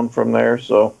shirts on from there.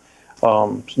 So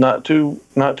it's not too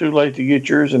late to get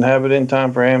yours and have it in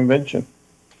time for Hamvention.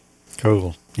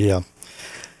 Cool. Yeah.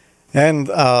 And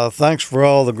thanks for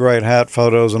all the great hat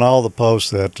photos and all the posts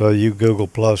that you Google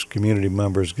Plus community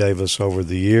members gave us over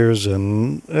the years.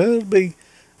 And it'll be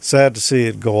sad to see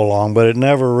it go along, but it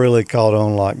never really caught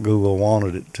on like Google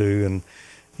wanted it to. And,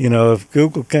 if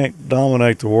Google can't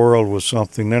dominate the world with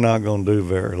something, they're not going to do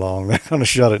very long. They're going to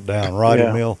shut it down, right, Yeah.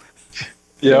 Emil?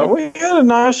 Yeah, we had a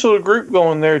nice little group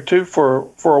going there too for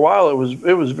a while.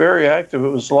 It was very active. It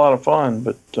was a lot of fun,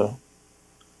 but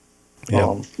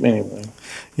anyway.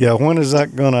 Yeah, when is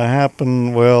that going to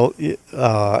happen? Well,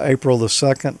 April the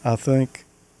 2nd, I think.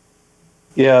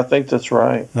 Yeah, I think that's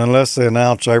right. Unless they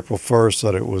announce April 1st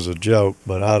that it was a joke,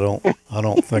 but I don't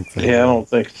think they Yeah, I will. don't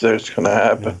think that's going to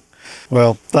happen.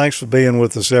 Well, thanks for being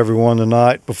with us, everyone,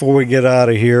 tonight. Before we get out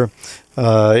of here,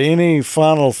 any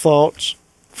final thoughts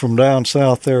from down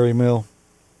south there, Emil?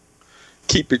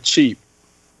 Keep it cheap.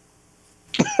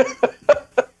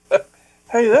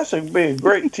 Hey, that's be a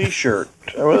great T-shirt.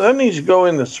 Well, that needs to go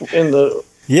in the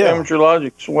Amateur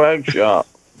Logic swag shop.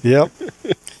 Yep.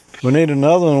 We need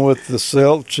another one with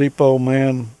the cheap old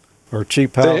man or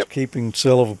cheap housekeeping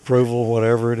seal of approval,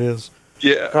 whatever it is.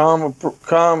 Yeah.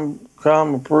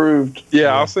 Com approved.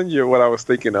 Yeah, I'll send you what I was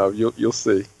thinking of. You'll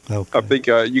see. Okay. I think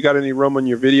you got any room on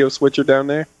your video switcher down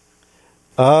there?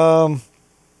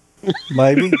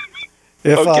 Maybe.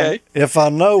 Okay. If I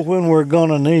know when we're going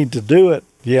to need to do it,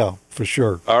 yeah, for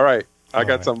sure. All right. I All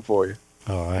got right. something for you.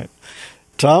 All right.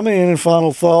 Tommy, any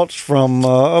final thoughts from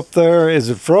up there? Is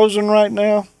it frozen right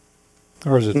now?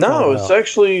 Or is it No, thawed it's out?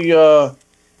 actually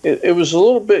it was a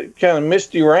little bit kind of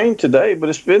misty rain today, but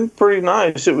it's been pretty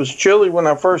nice. It was chilly when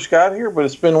I first got here, but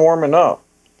it's been warming up.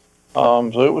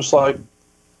 So it was like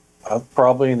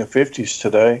probably in the 50s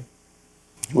today,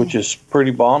 which is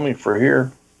pretty balmy for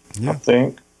here, Yeah. I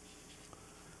think.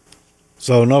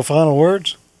 So no final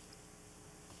words?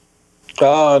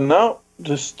 No,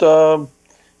 just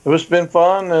it's been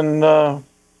fun, and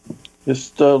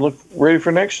just look ready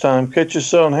for next time. Catch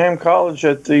us on Ham College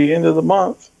at the end of the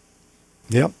month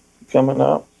Yep. coming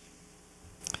up.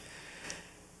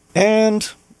 And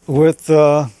with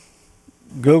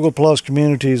Google Plus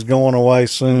communities going away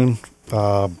soon,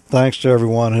 thanks to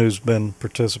everyone who's been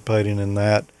participating in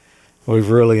that. We've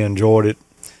really enjoyed it.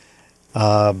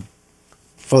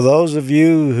 For those of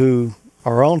you who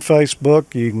are on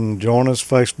Facebook, you can join us,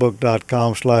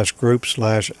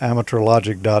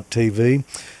 facebook.com/group/amateurlogic.tv,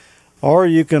 or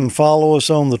you can follow us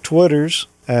on the Twitters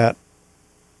at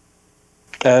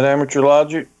Amateur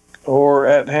Logic or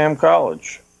at Ham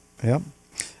College. Yep.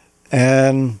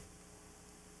 And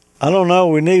I don't know,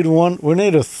 we need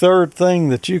a third thing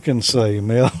that you can say,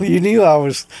 Mel. You knew I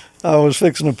was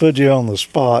fixing to put you on the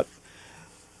spot.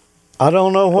 I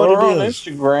don't know what We're it on is.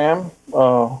 Instagram.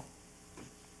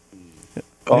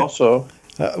 Also,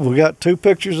 We got 2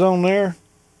 pictures on there.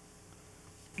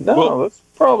 no, Well- that's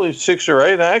probably 6 or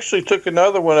 8. I actually took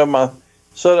another one of my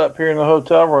set up here in the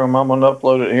hotel room. I'm gonna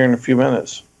upload it here in a few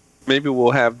minutes. Maybe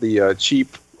we'll have the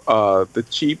cheap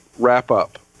wrap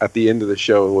up at the end of the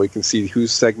show, where we can see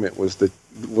whose segment won the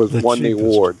cheapest.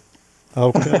 award.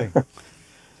 Okay.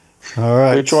 All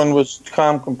right. Which one was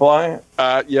com compliant?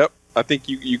 Yep. I think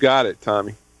you got it,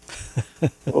 Tommy.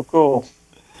 Well, cool.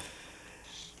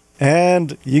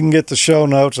 And you can get the show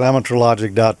notes,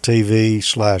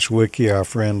 amateurlogic.tv/wiki. Our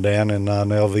friend Dan in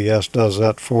LVS does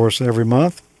that for us every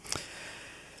month.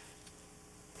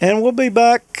 And we'll be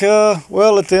back, at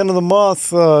the end of the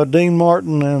month. Dean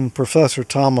Martin and Professor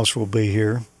Thomas will be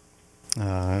here.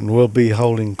 And we'll be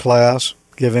holding class,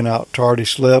 giving out tardy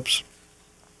slips,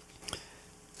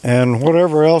 and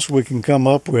whatever else we can come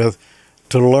up with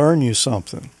to learn you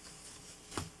something.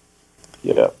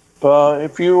 Yeah.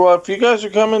 If you guys are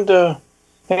coming to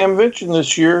Hamvention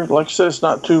this year, like I said, it's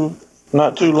not too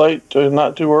late,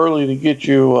 not too early to get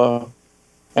you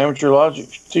Amateur Logic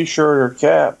T-shirt or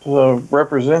cap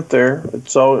represent there.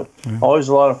 It's always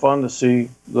a lot of fun to see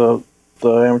the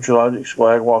Amateur Logic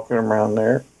swag walking around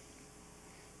there.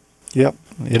 Yep,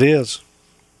 it is.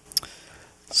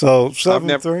 So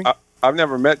 7-3. I've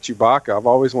never met Chewbacca. I've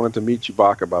always wanted to meet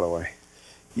Chewbacca, by the way.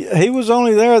 Yeah, he was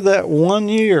only there that 1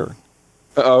 year.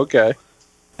 Okay.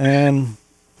 And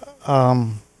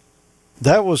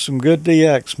that was some good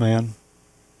DX, man.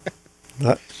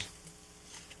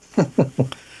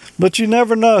 But you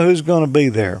never know who's going to be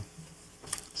there.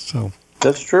 So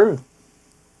That's true.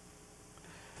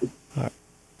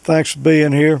 thanks for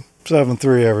being here.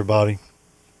 7-3, everybody.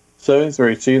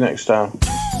 73. See you next time.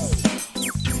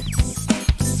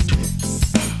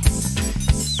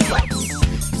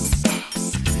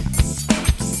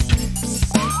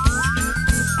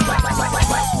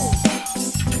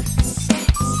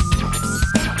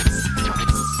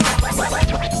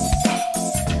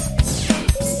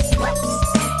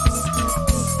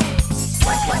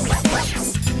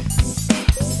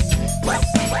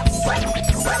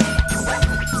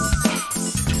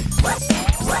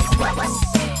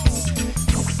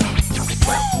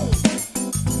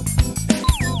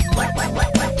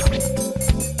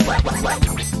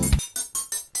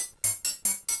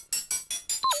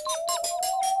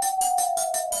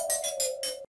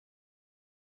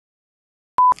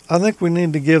 I think we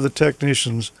need to give the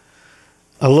technicians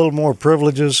a little more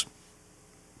privileges.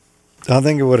 I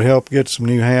think it would help get some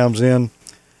new hams in.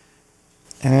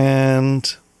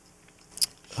 And,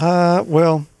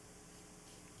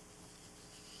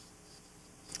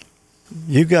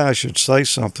 you guys should say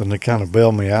something to kind of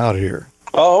bail me out here.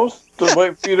 Oh, still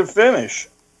wait for you to finish.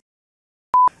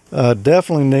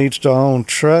 Definitely needs to own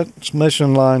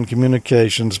transmission line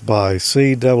communications by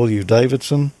C.W.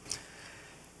 Davidson.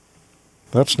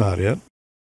 That's not it.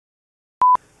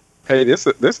 Hey,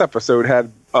 this episode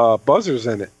had buzzers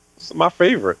in it. It's my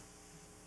favorite.